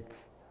what makes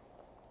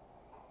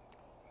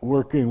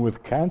working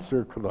with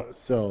cancer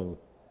cells,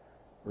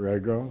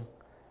 Rego,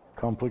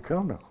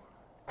 complicated.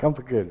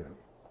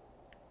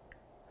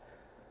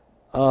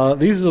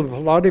 These are the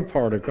Palladi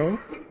particles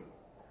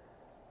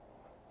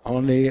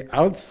on the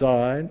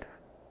outside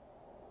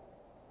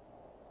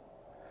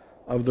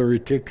of the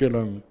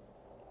reticulum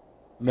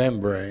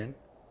membrane.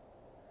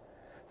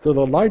 So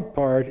the light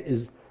part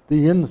is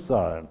the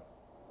inside,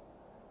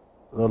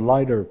 the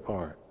lighter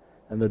part.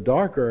 And the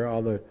darker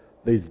are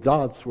these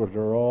dots, which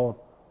are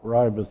all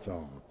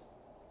ribosomes.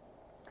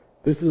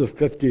 This is a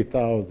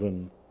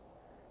 50,000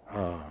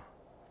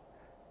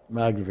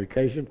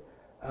 magnification.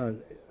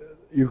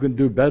 You can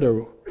do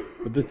better,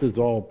 but this is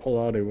all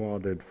Palladi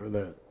wanted for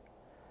this.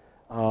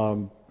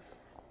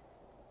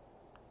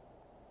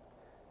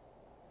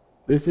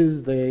 This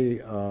is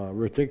the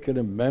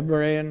reticulum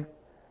membrane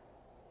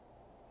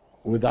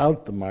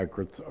without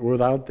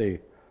the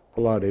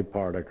Palladi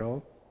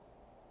particle.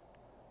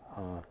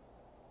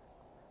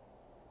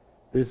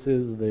 This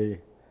is the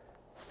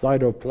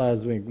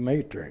cytoplasmic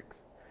matrix.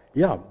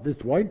 Yeah, this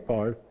white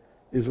part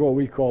is what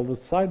we call the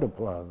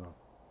cytoplasm.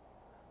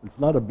 It's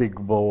not a big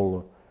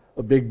bowl,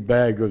 a big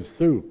bag of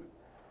soup.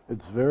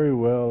 It's very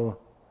well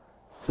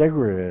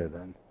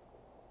segregated.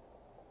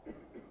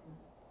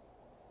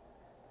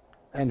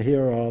 And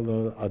here are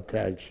the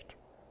attached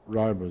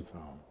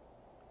ribosomes.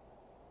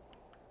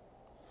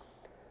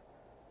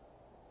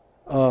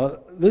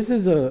 This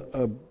is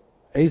a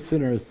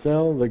acinar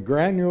cell. The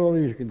granule,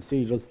 you can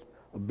see just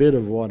a bit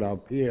of one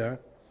up here.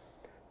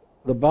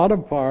 The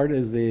bottom part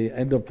is the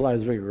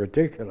endoplasmic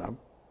reticulum.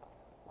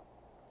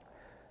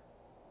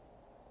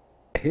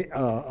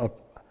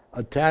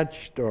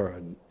 Attached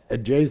or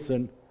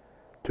adjacent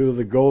to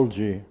the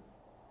Golgi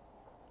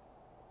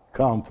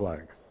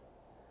complex,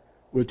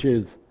 which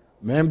is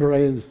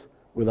membranes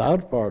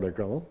without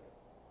particles,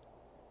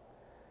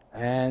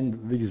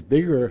 and these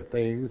bigger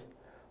things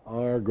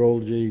are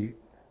Golgi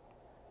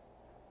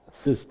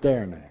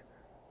cisternae.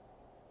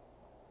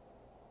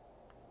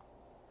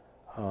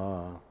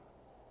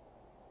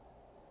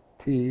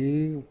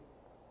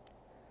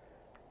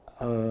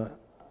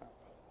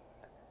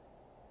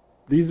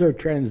 These are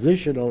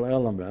transitional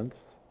elements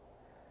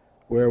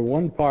where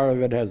one part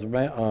of it has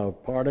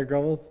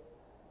particles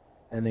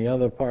and the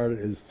other part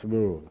is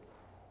smooth.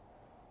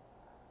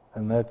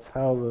 And that's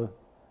how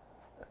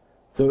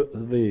so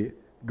the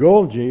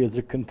Golgi is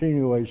a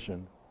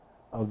continuation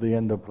of the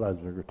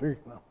endoplasmic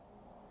reticulum.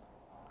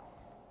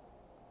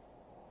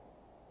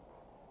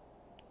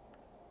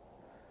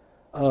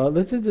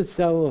 This is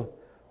a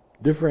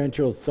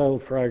differential cell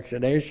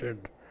fractionation,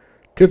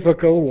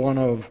 typical one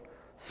of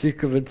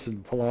Sikovitz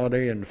and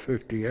Palladi in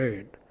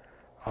 58.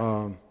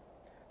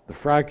 The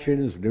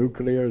fraction is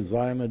nuclear,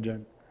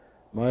 zymogen,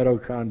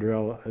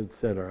 mitochondrial,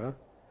 etc.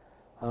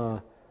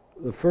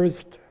 The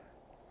first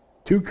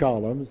two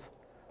columns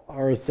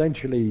are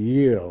essentially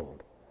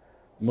yield.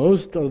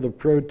 Most of the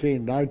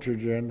protein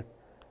nitrogen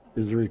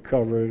is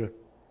recovered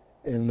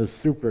in the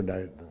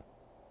supernatant.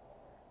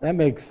 That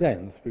makes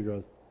sense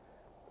because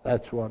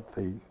that's what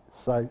the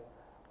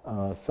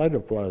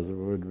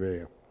cytoplasm would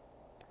be.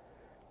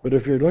 But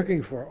if you're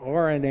looking for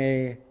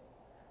RNA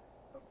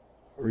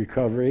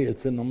recovery,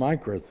 it's in the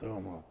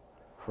microsomal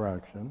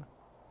fraction,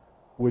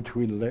 which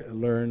we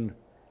learn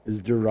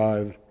is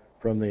derived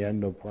from the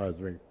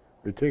endoplasmic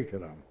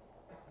reticulum.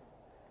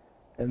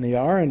 And the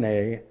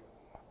RNA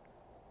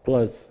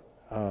plus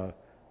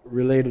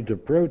related to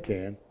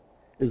protein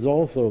is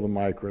also the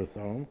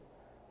microsome,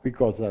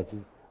 because that's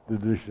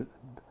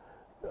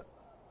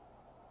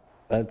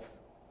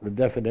the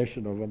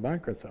definition of a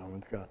microsome.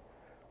 It's got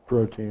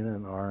protein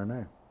and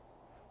RNA.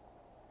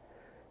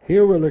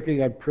 Here we're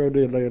looking at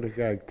proteolytic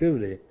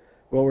activity.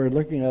 What we're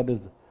looking at is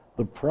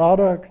the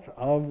product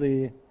of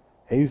the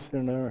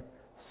hastener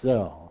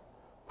cell,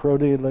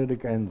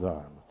 proteolytic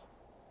enzymes.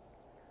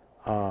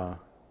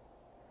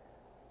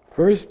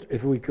 First,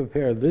 if we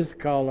compare this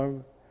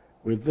column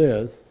with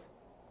this,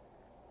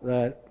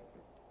 that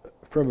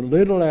from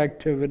little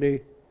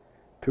activity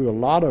to a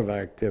lot of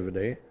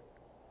activity,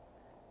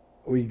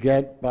 we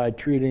get by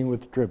treating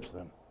with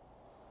trypsin.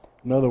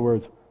 In other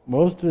words,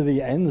 most of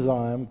the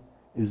enzyme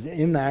is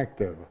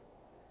inactive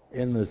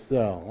in the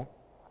cell,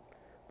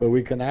 but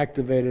we can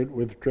activate it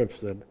with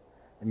trypsin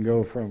and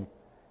go from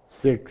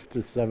 6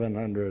 to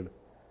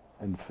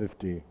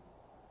 750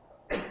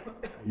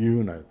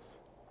 units.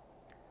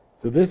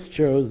 So this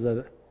shows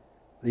that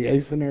the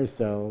acinar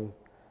cell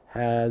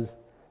has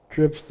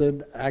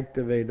trypsin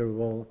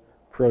activatable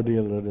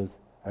proteolytic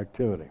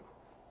activity.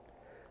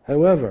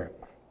 However,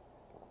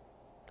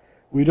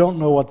 we don't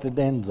know what the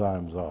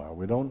enzymes are.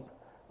 We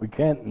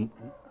can't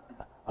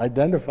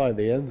identify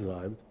the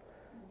enzymes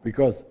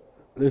because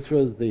this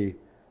was a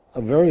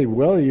very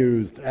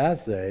well-used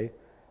assay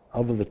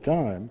of the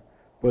time,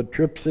 but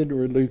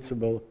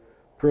trypsin-releasable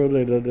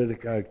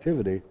proteolytic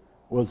activity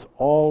was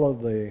all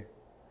of the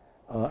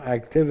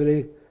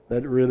activity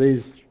that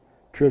released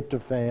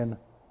tryptophan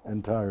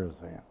and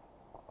tyrosine.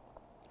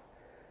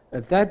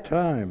 At that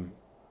time,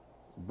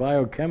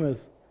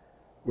 biochemists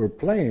were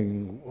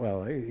playing,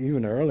 well,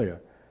 even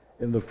earlier,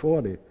 in the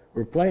 40s,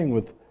 were playing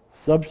with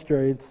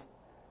substrates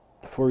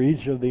for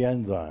each of the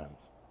enzymes.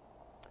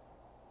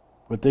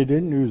 But they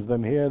didn't use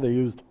them here, they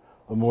used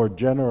a more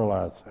general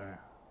assay.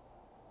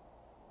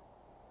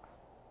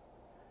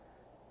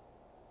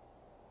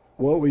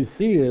 What we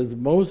see is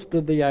most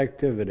of the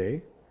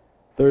activity,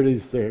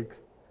 36,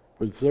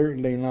 but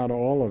certainly not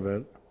all of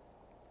it,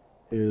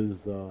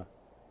 is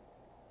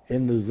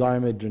in the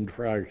zymogen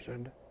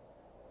fraction.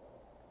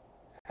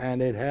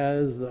 And it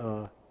has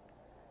the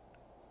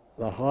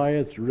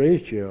highest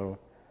ratio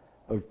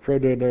of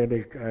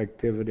proteolytic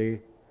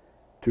activity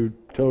to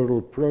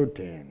total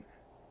protein.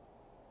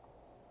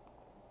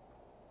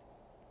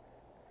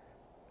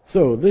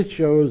 So this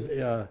shows,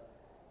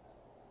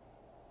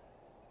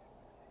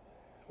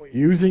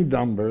 using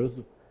numbers,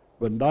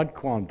 but not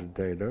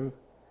quantitative,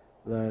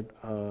 that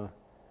the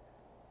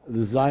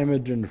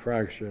zymogen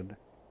fraction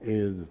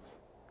is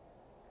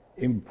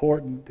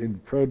important in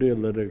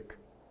proteolytic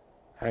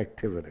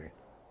activity,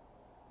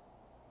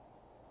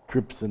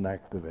 trypsin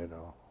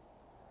activator,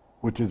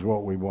 which is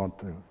what we want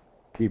to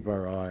keep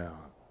our eye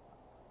on.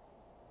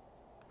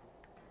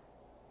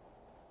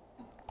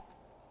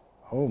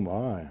 Oh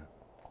my.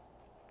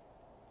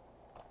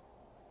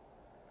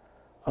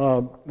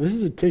 This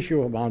is a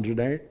tissue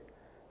homogenate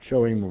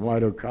showing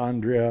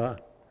mitochondria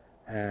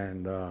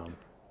and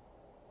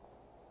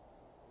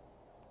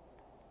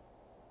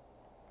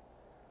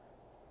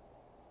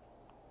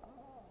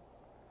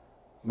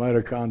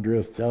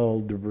mitochondria,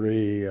 cell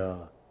debris,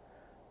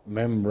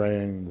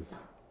 membranes.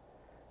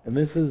 And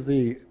this is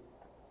the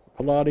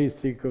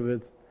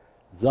Pilates-Sekovitz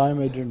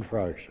zymogen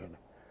fraction,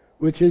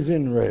 which is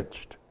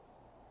enriched,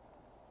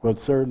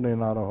 but certainly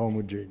not a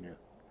homogeneous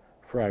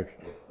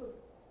fraction.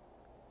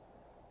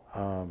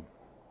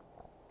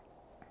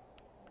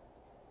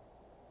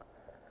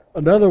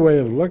 Another way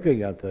of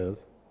looking at this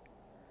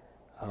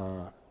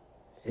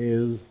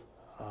is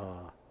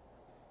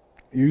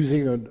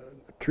using a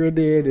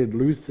tritiated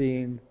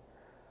leucine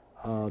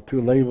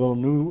to label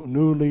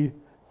newly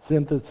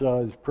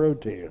synthesized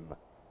protein.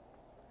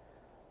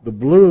 The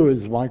blue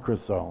is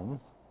microsomes,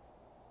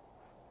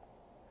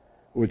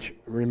 which,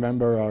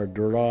 remember, are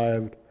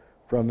derived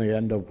from the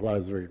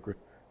endoplasmic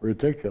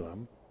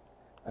reticulum,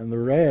 and the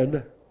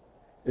red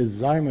is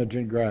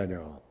zymogen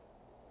granule.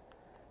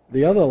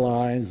 The other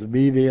lines,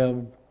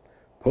 medium,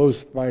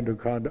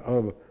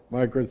 post-mitochondrial,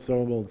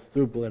 microsomal,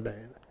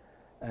 suplinate,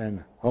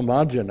 and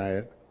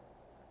homogenate,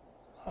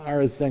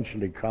 are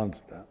essentially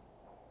constant.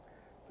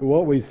 So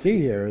what we see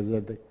here is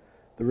that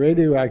the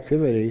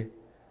radioactivity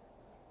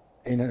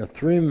in a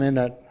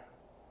 3-minute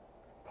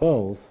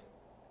pulse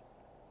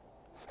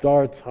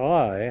starts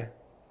high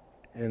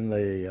in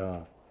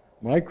the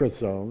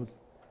microsomes,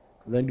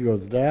 then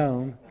goes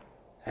down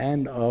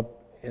and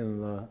up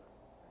in the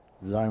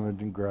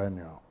zymogen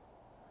granule.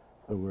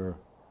 So we're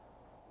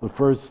the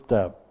first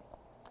step.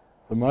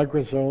 The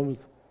microsomes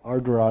are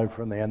derived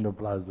from the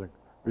endoplasmic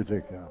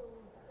reticulum.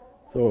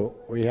 So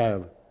we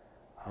have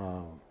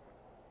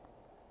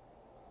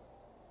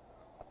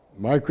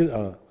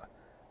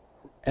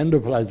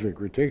endoplasmic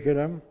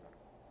reticulum,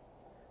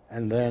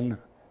 and then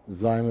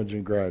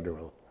zymogen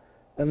granule.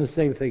 And the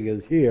same thing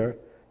is here,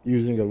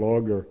 using a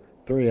longer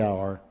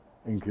 3-hour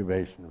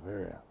incubation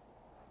period.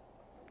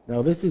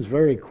 Now this is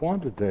very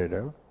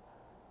quantitative,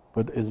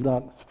 but is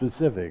not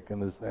specific in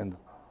the sense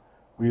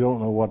we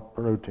don't know what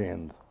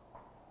proteins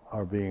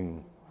are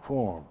being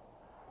formed.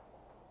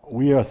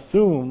 We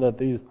assume that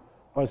these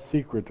are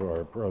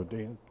secretory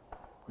proteins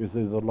because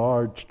there's a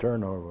large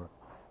turnover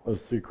of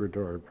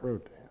secretory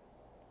proteins.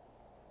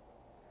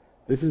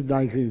 This is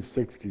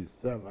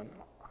 1967.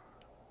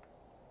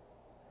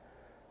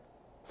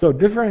 So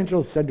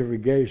differential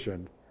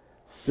centrifugation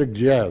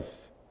suggests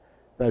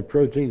that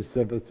protein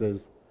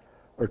synthesis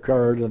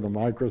occurred in the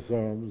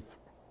microsomes,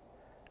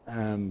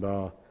 and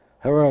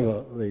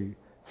however, the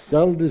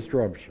cell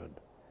disruption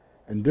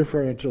and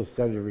differential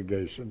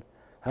centrifugation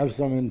have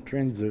some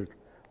intrinsic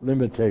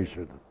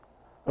limitations,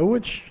 of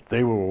which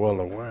they were well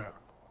aware,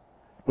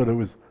 but it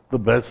was the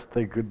best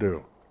they could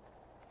do.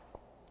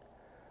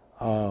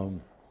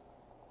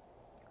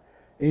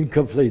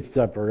 Incomplete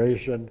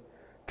separation,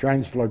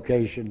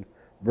 translocation,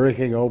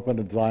 breaking open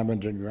a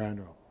zymogen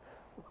granule,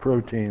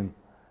 protein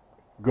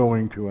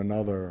going to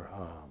another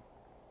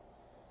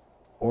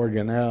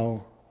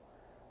organelle,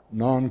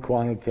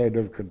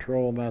 non-quantitative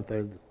control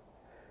methods.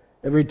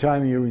 Every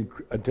time you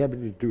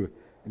attempted to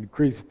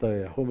increase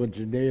the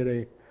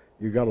homogeneity,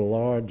 you got a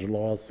large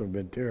loss of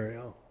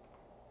material.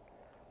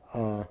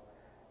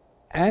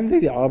 And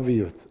the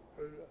obvious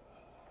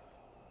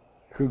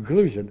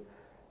conclusion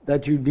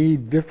that you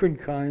need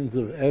different kinds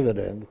of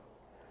evidence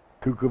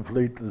to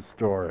complete the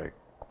story.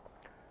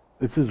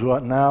 This is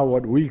what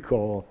we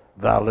call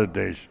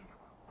validation.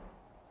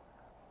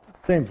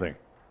 Same thing.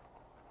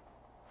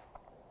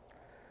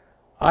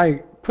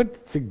 I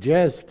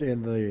suggest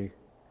in the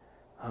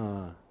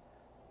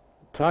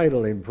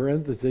title in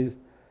parentheses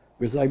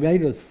because I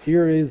made a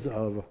series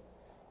of,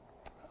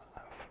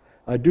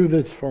 I do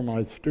this for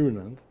my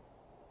students,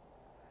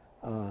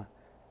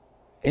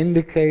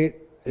 indicate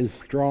is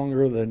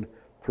stronger than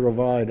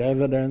provide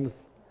evidence,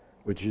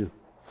 which is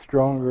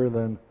stronger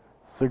than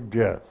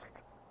suggest.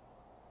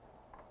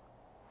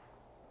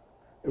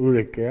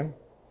 Ulrike,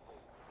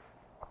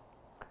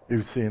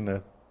 you've seen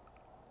that.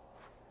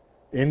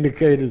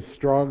 Indicate is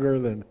stronger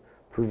than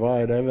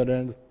provide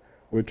evidence,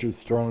 which is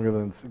stronger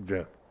than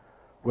suggest.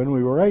 When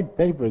we write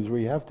papers,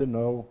 we have to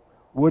know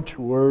which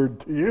word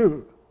to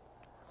use.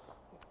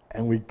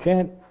 And we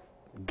can't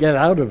get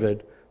out of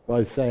it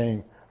by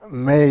saying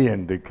may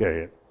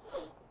indicate,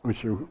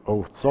 which is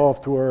a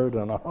soft word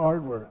and a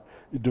hard word.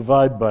 You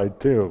divide by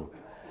 2.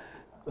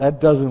 That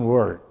doesn't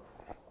work.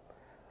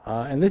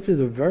 And this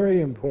is a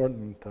very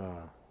important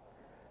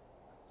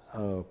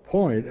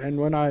point. And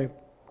when I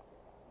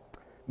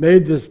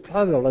made this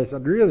title, I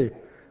said, really,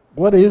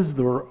 what is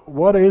the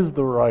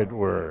right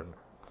word?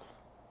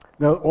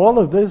 Now, all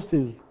of this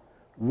is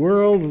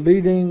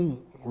world-leading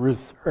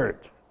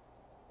research,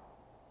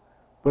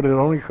 but it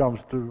only comes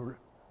to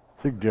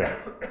suggest,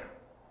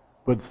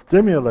 but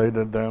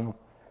stimulated them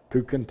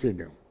to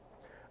continue.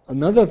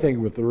 Another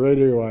thing with the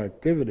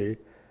radioactivity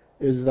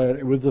is that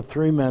it was a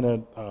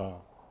 3-minute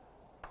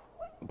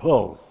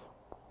pulse.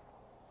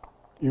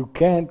 You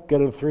can't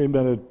get a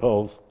 3-minute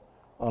pulse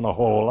on a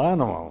whole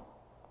animal.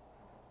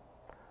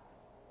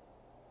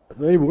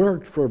 They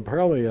worked for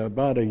probably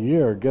about a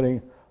year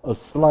getting a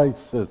slice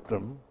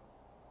system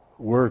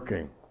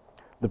working.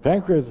 The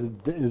pancreas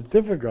is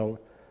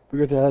difficult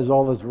because it has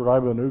all this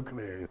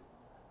ribonuclease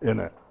in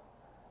it.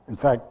 In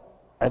fact,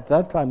 at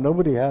that time,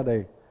 nobody had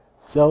a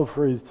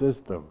cell-free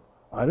system.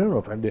 I don't know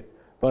if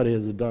anybody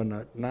has done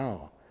that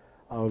now,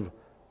 of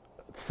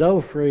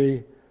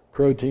cell-free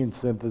protein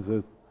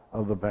synthesis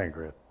of the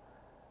pancreas.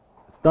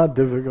 It's not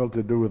difficult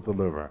to do with the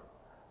liver,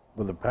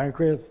 but the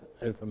pancreas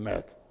is a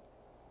mess.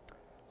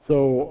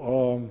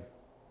 So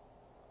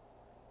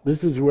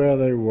this is where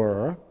they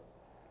were,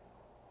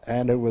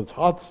 and it was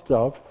hot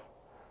stuff,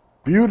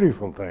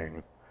 beautiful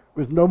things,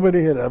 which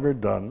nobody had ever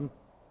done,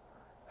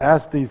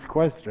 asked these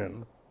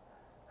questions,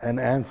 and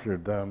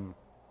answered them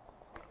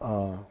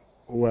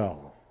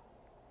well.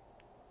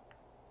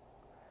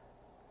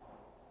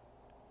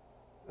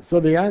 So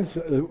they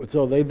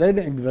then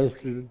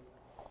invested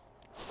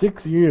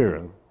 6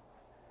 years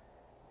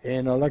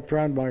in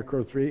electron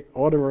microscopy,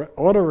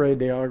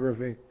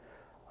 autoradiography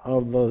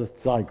of the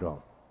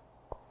cycle.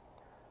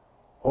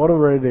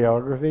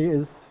 Autoradiography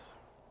is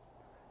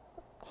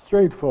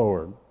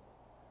straightforward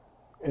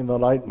in the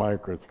light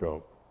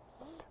microscope.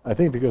 I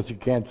think because you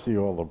can't see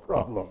all the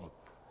problems.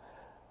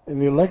 In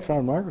the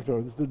electron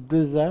microscope, it's a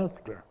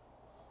disaster.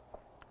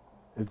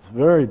 It's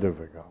very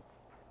difficult.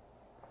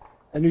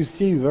 And you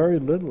see very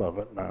little of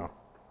it now.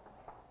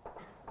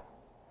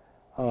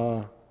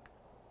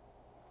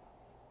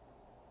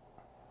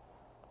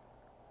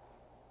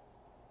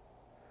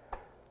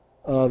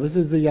 This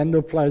is the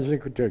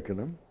endoplasmic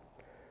reticulum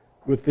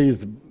with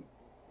these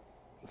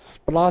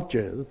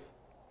splotches,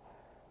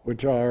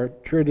 which are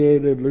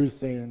tritiated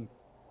leucine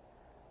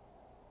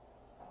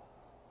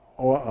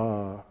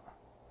or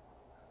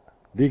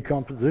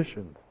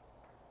decompositions.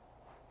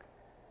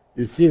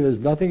 You see there's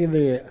nothing in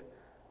the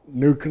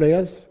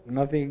nucleus,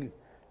 nothing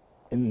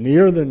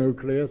near the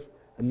nucleus,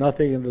 and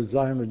nothing in the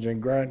zymogen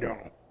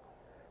granule,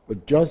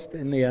 but just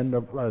in the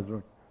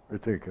endoplasmic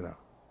reticulum.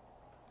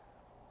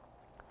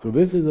 So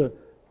this is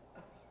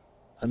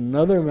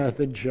another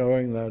method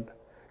showing that,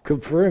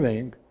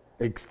 confirming,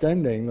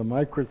 extending the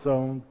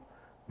microsomes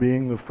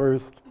being the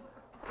first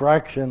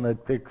fraction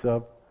that picks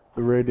up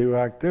the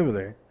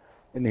radioactivity.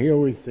 And here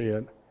we see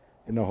it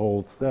in the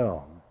whole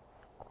cell.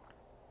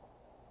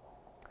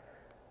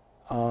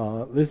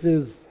 This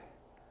is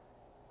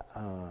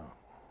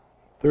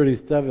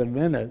 37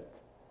 minutes,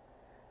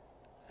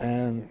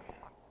 and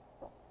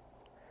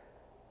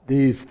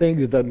these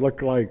things that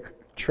look like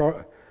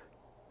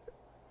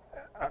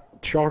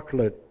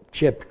chocolate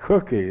chip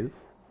cookies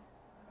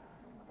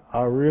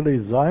are really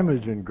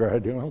zymogen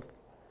granules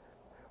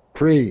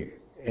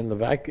in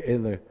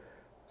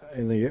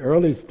the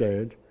early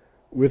stage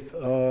with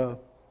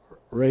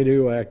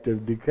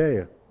radioactive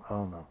decay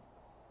on them.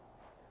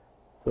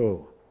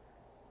 So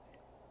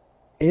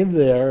in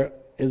there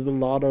is a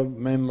lot of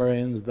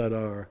membranes that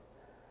are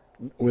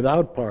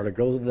without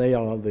particles. They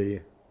are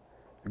the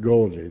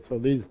Golgi. So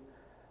these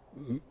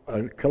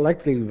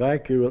collecting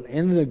vacuole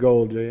in the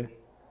Golgi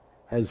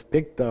has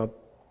picked up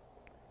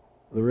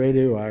the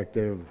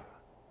radioactive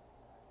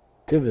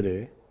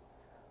activity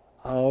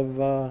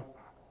of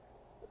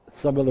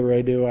some of the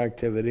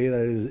radioactivity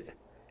that is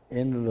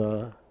in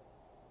the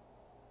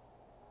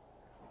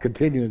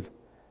continues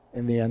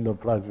in the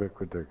endoplasmic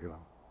reticulum.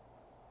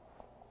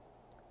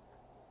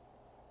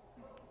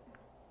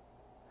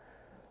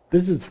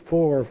 This is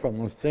 4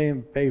 from the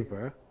same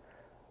paper.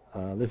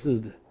 This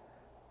is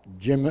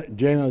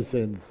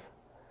Jameson's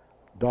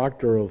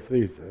doctoral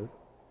thesis.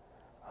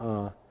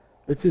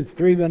 This is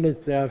 3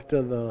 minutes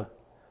after the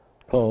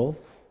pulse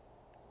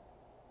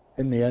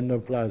in the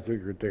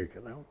endoplasmic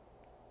reticulum,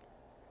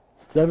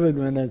 7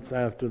 minutes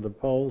after the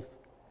pulse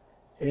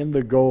in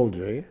the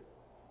Golgi,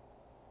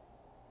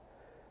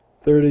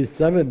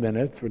 37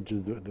 minutes, which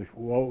is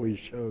what we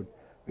showed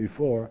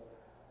before,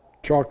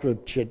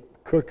 chocolate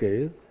chip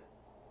cookies,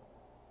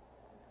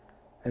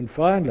 and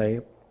finally,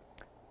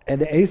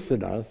 an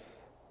acinus,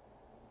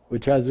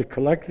 which has a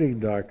collecting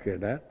duct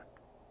in it,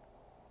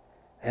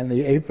 and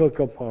the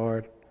apical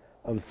part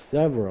of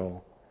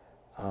several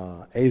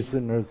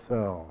acinar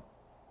cells,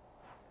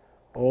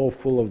 all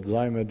full of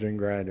zymogen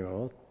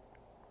granules.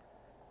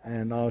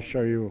 And I'll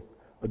show you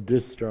a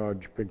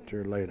discharge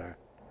picture later.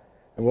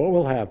 And what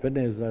will happen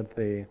is that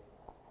the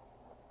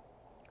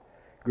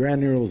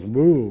granules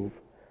move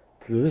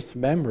through this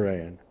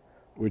membrane,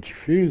 which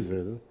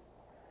fuses,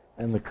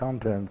 and the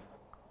contents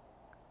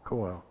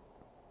coil.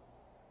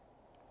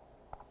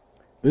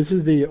 This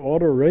is the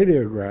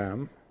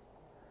autoradiogram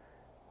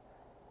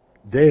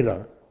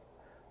data,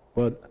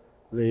 but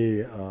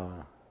the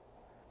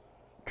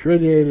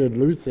tritiated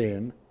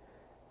leucine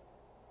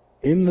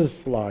in the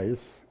slice,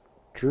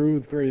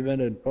 true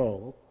 3-minute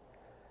pulse,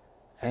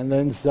 and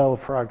then cell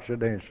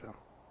fractionation.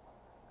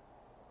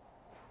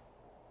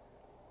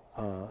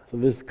 So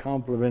this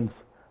complements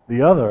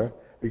the other,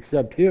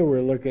 except here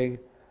we're looking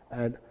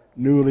at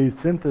newly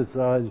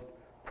synthesized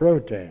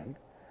protein,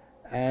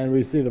 and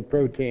we see the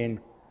protein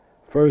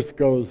first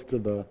goes to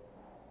the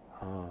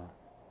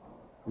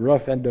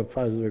rough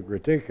endoplasmic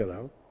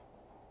reticulum,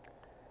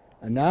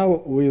 and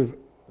now we've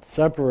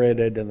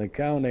separated in the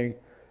counting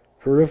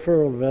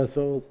peripheral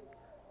vessels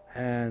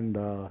and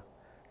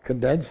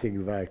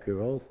condensing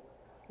vacuoles,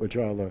 which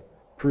are the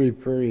pre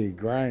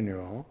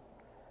granule,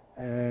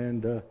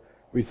 and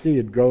we see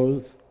it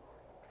goes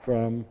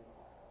from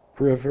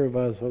peripheral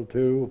vessel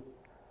to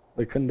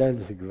the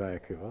condensing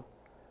vacuole,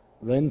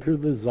 then to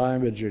the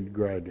zymogen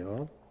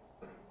granule,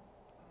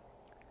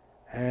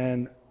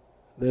 and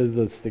there's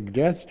a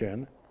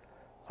suggestion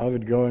of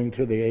it going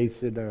to the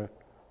acinar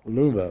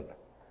lumen.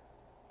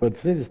 But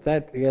since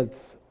that gets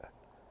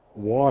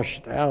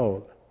washed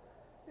out,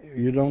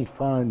 you don't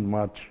find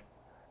much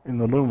in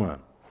the lumen.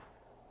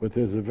 But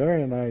there's a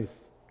very nice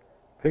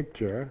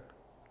picture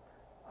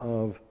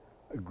of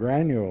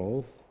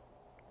granules,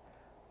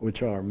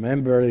 which are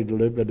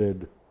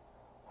membrane-limited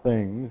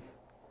things,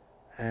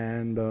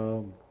 and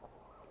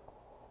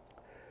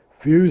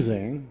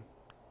fusing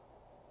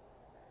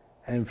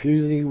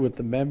with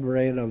the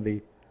membrane of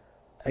the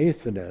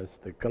acinus,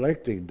 the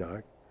collecting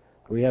duct.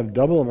 We have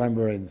double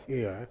membranes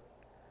here,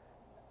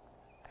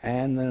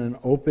 and then an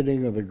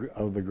opening of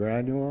the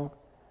granule,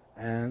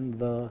 and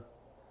the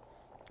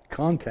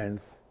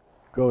contents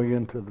going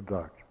into the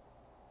duct.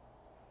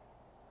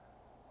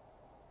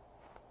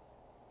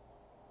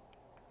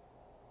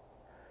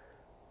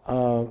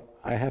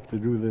 I have to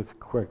do this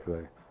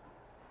quickly.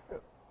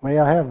 May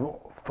I have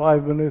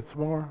 5 minutes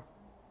more?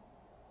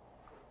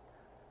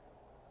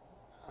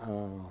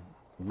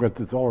 but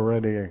it's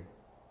already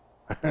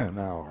an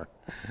hour.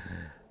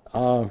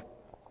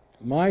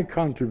 My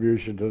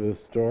contribution to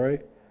this story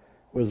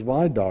was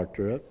my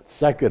doctorate,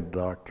 second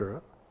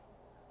doctorate.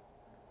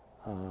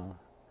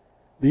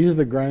 These are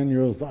the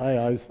granules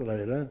I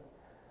isolated,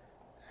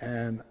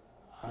 and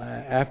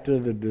after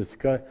the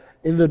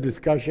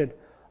discussion,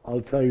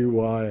 I'll tell you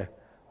why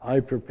I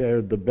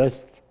prepared the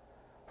best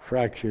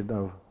fraction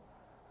of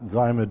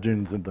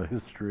zymogens in the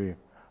history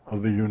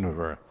of the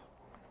universe.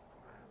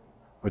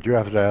 But you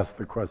have to ask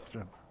the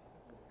question.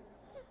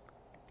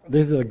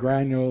 These are the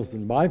granules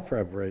in my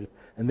preparation,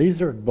 and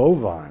these are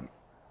bovine.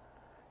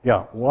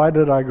 Yeah, why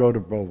did I go to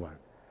bovine?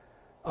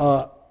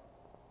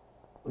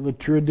 The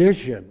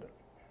tradition,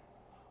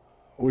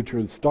 which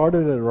was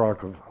started at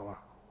Rockefeller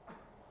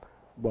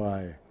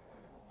by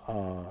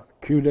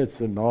Kunitz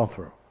and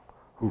Northrop,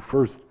 who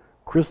first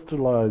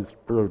crystallized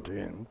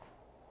proteins,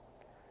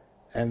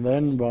 and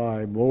then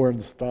by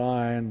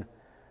Moore-Stein,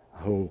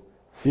 who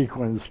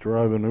sequenced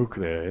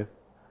ribonuclease,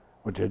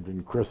 which had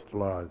been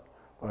crystallized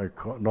by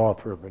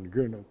Northrop and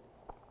Kunitz.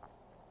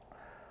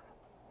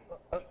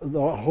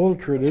 The whole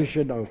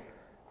tradition of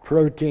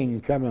protein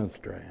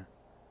chemistry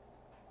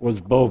was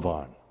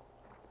bovine,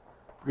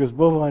 because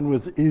bovine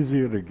was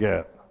easier to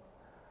get.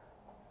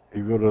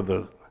 You go to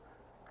the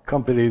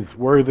companies,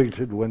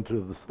 Worthington went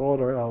to the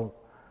slaughterhouse,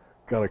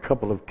 got a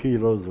couple of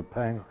kilos of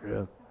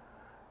pancreas,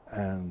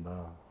 and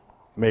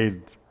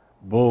made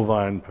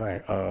bovine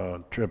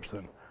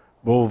trypsin,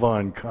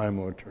 bovine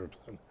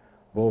chymotrypsin,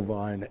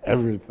 bovine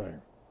everything.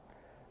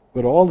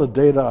 But all the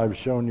data I've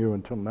shown you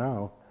until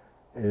now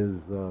is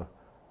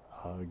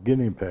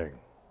guinea pig.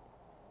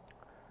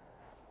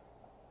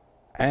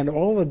 And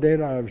all the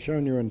data I've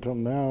shown you until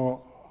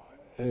now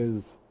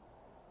is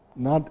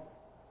not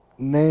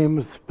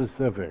name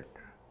specific.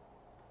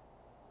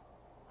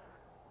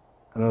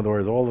 In other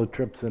words, all the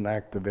trypsin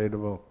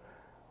activatable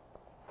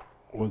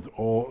was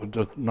all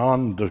just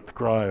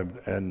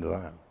non-described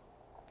enzyme.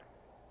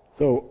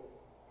 So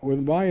with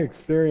my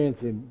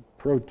experience in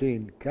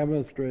protein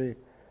chemistry,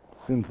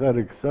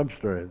 synthetic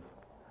substrates,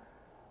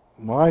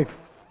 my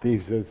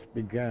thesis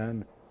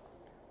began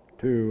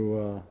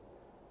to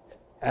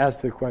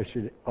ask the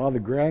question, are the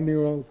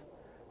granules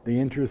the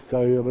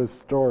intracellular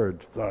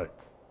storage sites?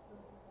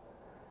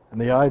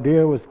 And the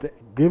idea was to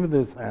give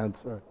this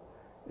answer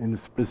in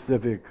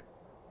specific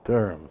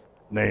terms,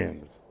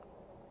 names.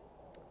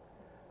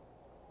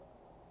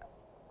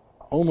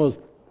 Almost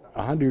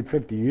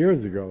 150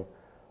 years ago,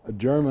 a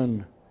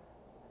German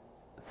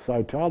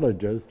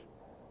cytologist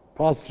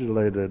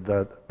postulated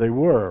that they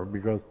were,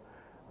 because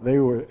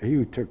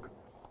he took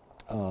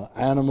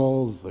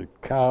animals,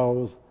 like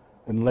cows,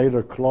 and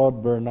later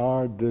Claude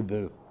Bernard did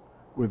this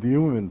with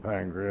human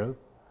pancreas,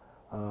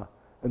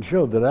 and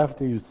showed that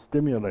after you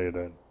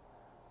stimulated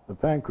the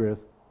pancreas,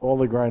 all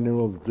the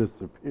granules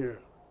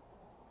disappeared.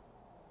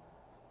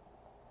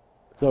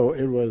 So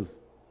it was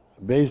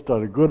based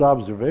on a good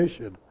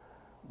observation,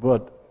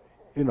 but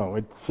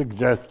it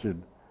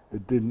suggested,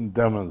 it didn't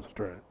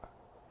demonstrate.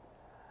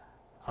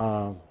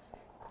 So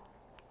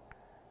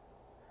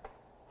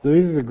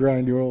these are the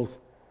granules,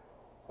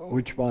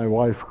 which my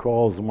wife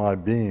calls my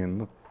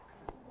beans,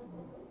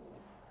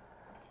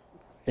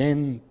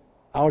 in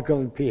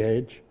alkaline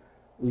pH,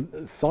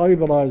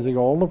 solubilizing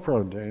all the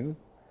proteins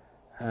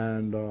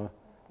and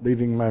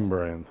leaving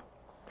membranes.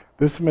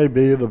 This may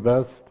be the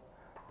best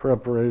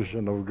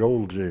preparation of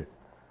Golgi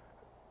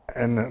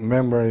and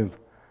membranes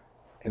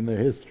in the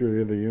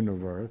history of the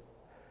universe.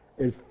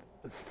 It's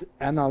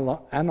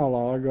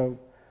analog of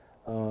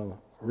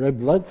red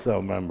blood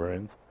cell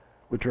membranes,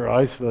 which are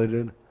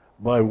isolated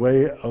by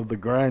way of the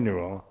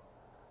granule,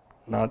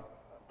 not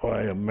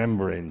by a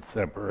membrane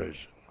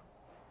separation.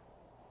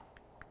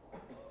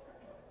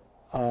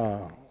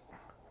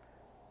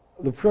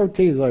 The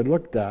proteins I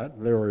looked at,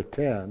 there were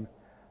 10,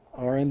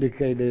 are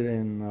indicated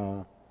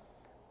in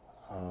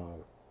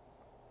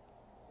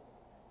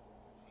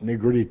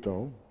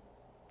negrito.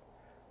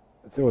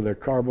 So they're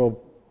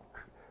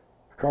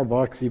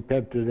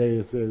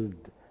carboxypeptidases,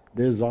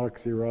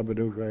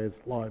 desoxyribonuclease,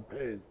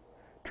 lipase,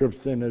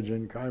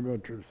 trypsinogen,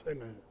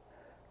 chymotrypsinogen,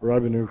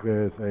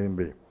 ribonuclease A and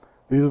B.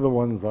 These are the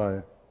ones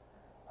I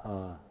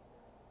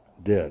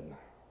did.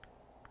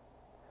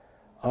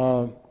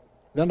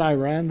 Then I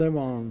ran them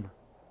on,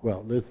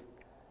 well, this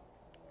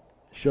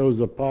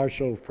shows a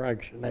partial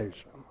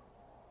fractionation,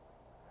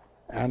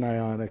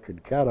 anionic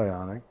and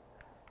cationic.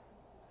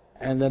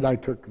 And then I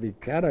took the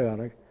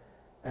cationic,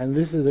 and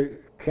this is a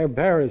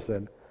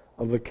comparison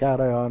of the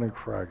cationic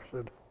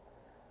fraction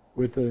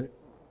with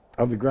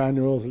of the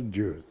granules and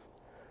juice.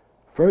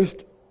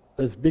 First,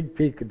 this big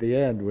peak at the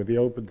end with the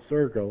open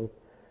circle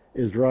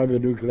is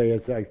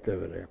ribonuclease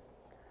activity.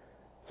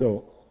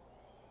 So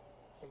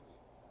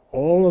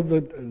all of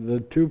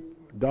the two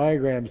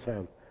diagrams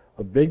have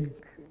a big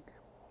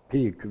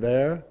peak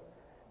there,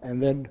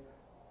 and then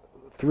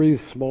 3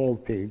 small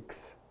peaks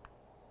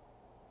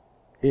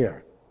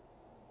here.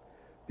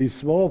 These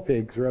small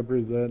peaks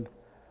represent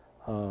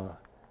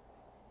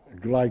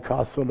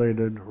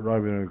glycosylated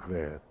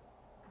ribonuclease.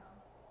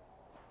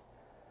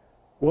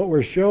 what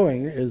we're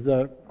showing is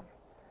that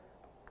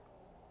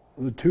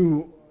the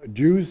two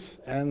juice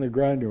and the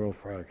granule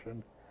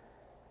fraction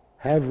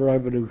have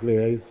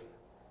ribonuclease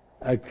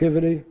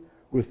activity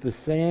with the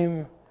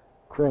same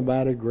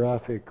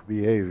chromatographic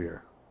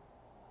behavior.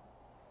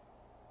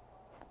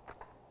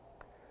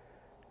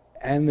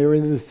 And they're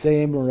in the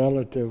same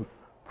relative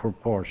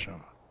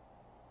proportion.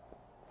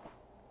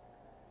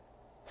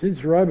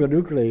 Since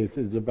ribonuclease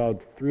is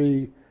about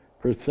 3%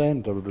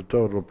 of the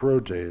total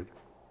protein,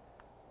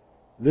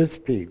 this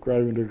peak,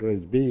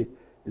 ribonuclease B,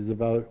 is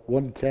about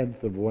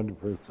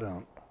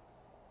 0.1%.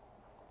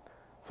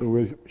 So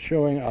we're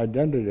showing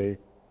identity,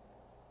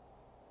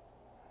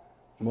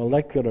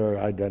 molecular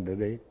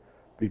identity,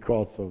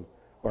 because of,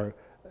 or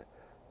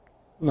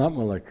not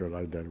molecular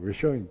identity, we're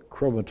showing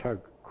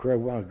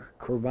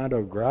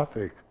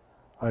chromatographic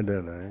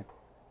identity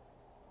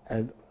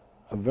at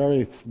a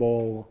very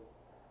small,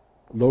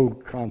 low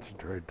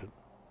concentrated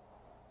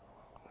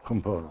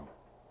component.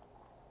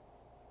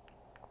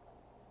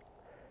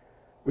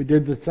 We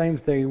did the same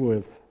thing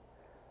with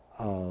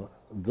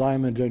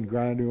zymogen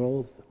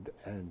granules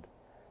and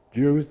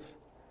juice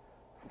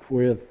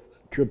with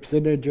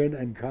trypsinogen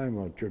and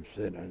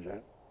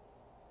chymotrypsinogen.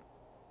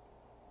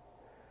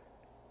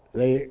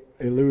 They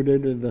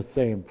eluted in the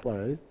same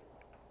place.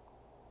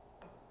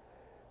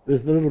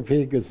 This little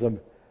peak is some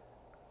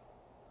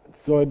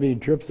soybean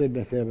trypsin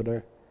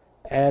inhibitor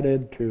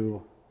added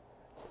to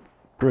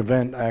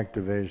prevent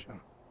activation.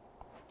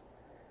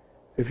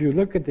 If you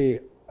look at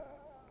the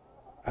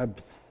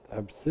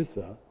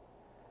abscissa,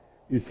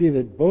 you see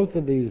that both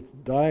of these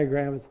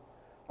diagrams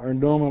are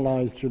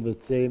normalized to the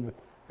same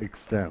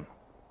extent.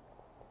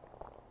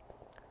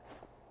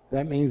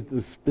 That means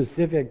the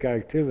specific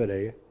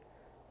activity,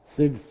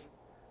 since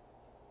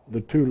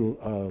the two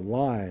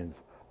lines,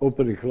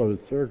 open and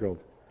closed circles,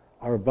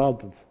 are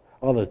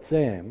the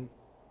same,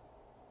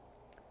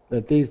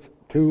 that these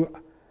two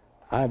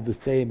have the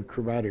same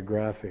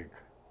chromatographic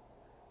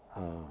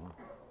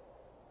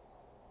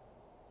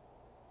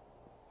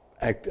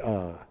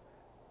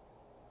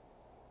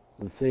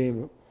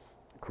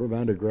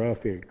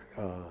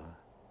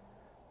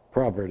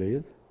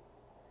properties.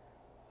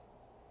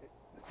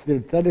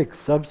 Synthetic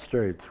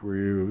substrates were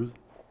used,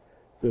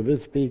 so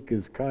this peak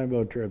is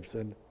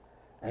chymotrypsin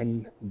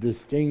and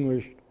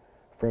distinguished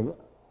from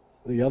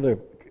the other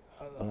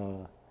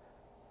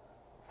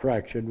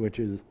fraction, which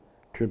is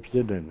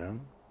trypsinogen.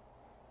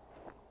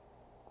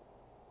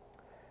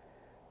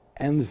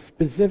 And the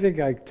specific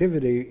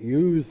activity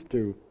used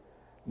to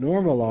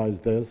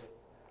normalize this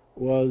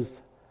was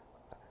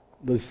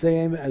the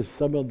same as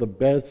some of the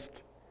best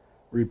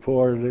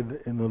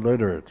reported in the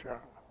literature,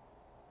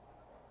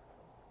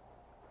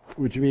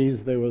 which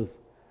means there was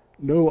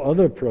no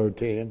other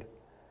protein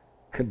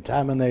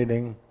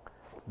contaminating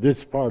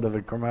this part of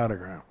the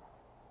chromatogram.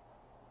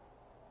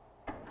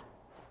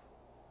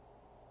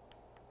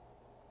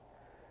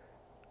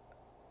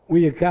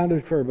 We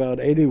accounted for about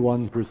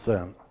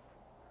 81%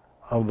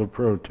 of the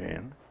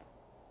protein,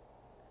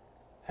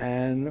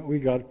 and we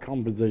got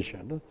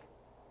compositions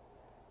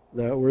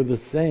that were the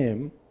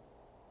same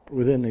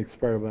within the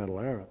experimental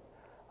error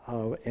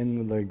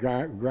in the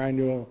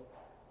granule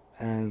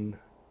and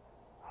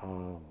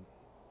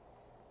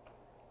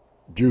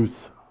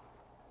juice.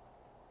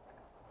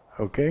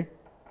 Okay?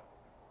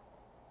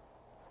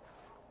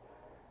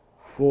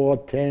 For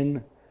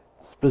 10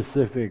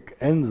 specific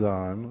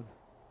enzymes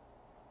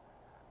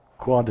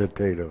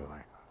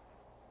quantitatively.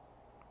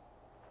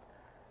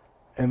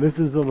 And this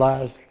is the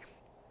last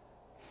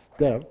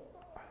step.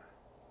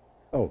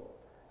 Oh,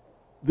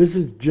 this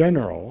is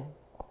general,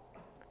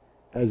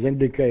 as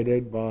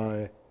indicated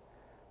by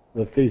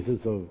the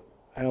thesis of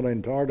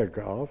Alan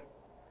Tartikoff,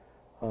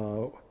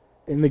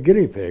 in the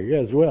guinea pig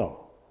as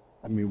well.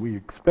 I mean, we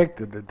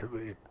expected it to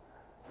be.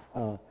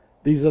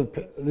 This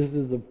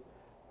is the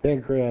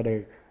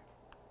pancreatic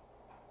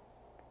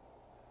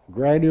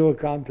granule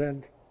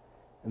content,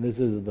 and this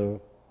is the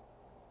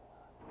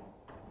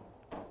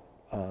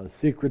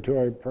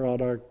secretory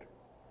product,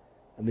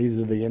 and these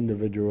are the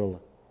individual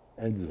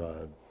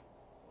enzymes.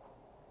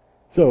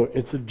 So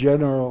it's a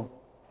general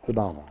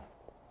phenomenon.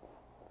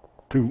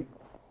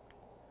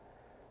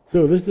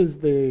 So this is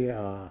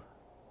the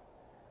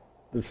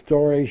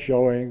story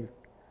showing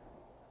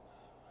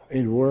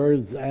in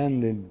words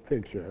and in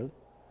pictures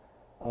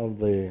of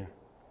the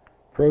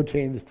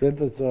protein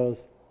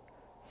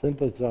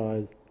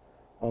synthesized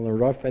on the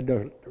rough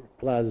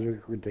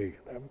endoplasmic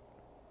reticulum,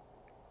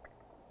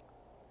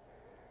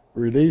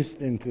 released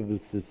into the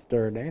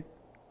cisternae.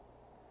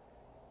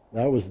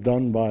 That was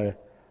done by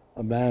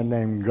a man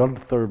named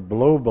Gunther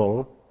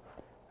Blobel,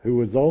 who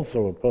was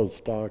also a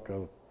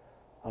postdoc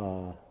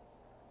of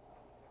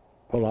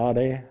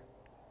Pilate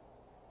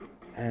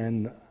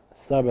and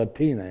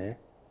Sabatini,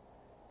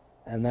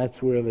 and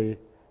that's where the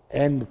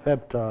end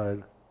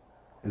peptide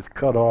is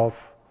cut off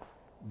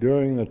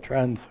during the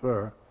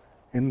transfer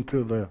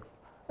into the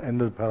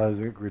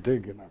endoplasmic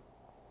reticulum.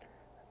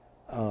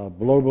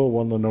 Blobel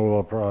won the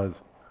Nobel Prize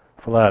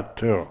for that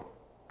too.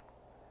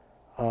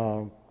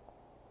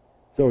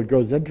 So it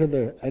goes into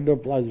the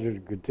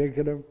endoplasmic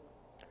reticulum,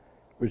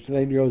 which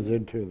then goes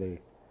into the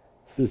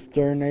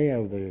cisternae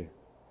of the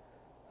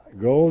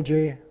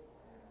Golgi,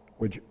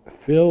 which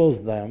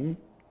fills them,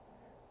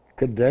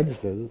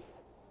 condenses,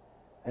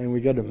 and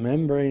we get a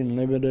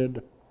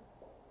membrane-limited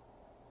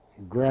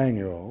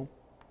granule,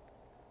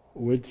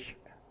 which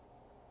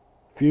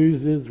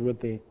fuses with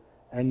the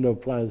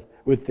endoplasm,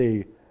 with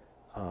the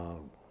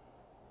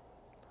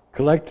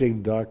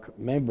collecting duct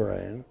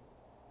membrane,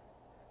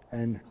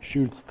 and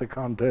shoots the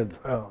contents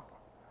out.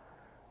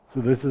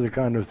 So this is a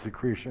kind of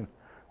secretion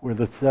where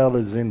the cell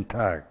is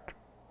intact.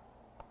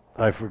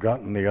 I've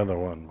forgotten the other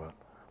one, but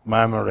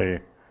mammary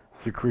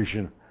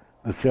secretion,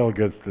 the cell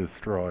gets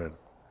destroyed.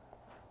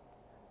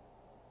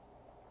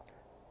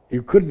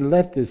 You couldn't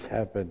let this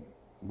happen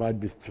by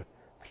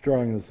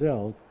destroying the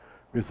cells,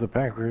 because the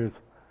pancreas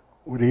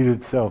would eat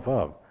itself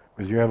up,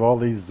 because you have all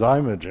these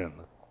zymogens,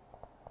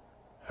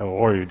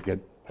 or you'd get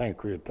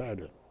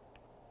pancreatitis.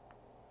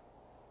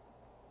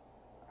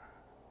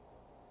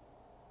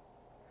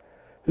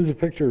 Here's a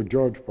picture of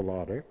George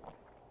Pilati.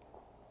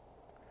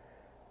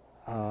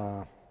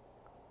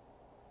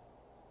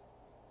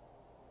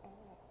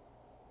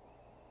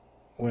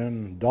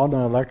 When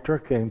Donna Electra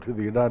came to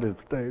the United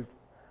States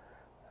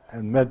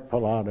and met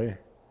Pilati,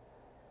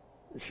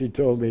 she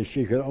told me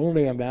she could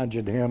only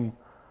imagine him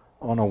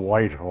on a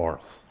white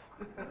horse.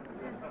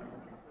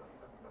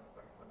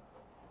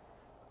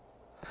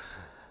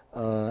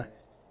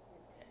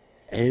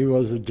 He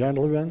was a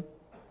gentleman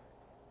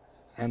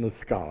and a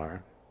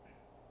scholar,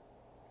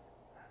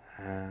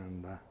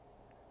 and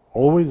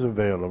always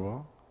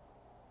available,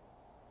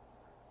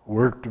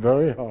 worked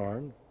very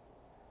hard,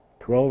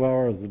 12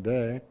 hours a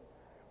day,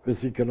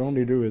 because he could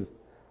only do his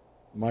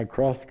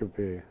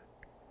microscopy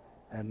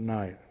at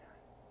night.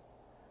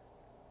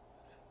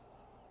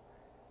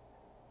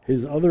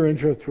 His other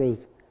interest was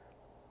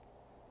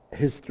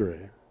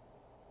history,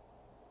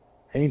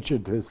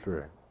 ancient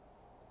history.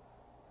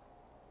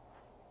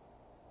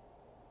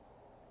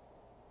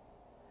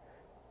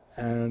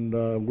 And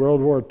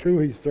World War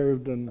II, he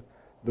served in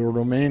the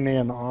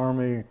Romanian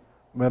Army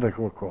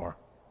Medical Corps.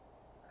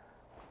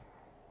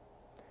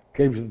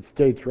 Came to the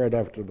States right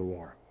after the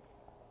war.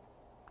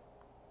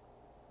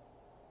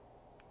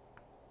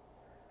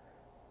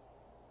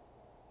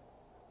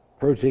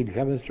 Protein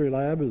chemistry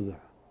lab is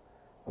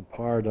a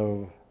part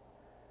of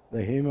the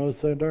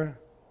Hemocentro,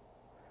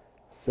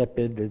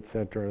 CEPID,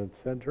 etc.,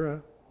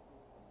 etc.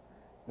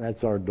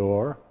 That's our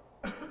door.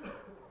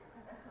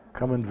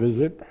 Come and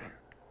visit.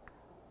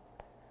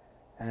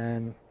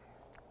 And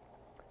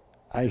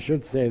I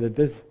should say that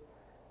this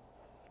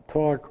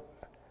talk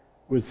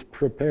was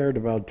prepared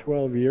about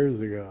 12 years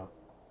ago,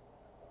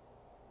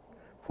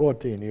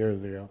 14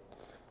 years ago,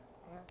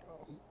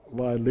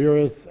 by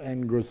Liris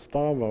and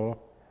Gustavo,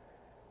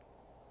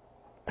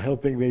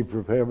 helping me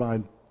prepare my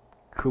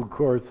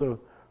concorso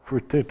for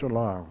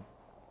titular.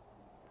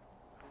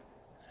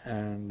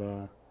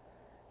 And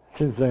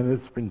since then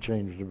it's been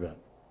changed a bit.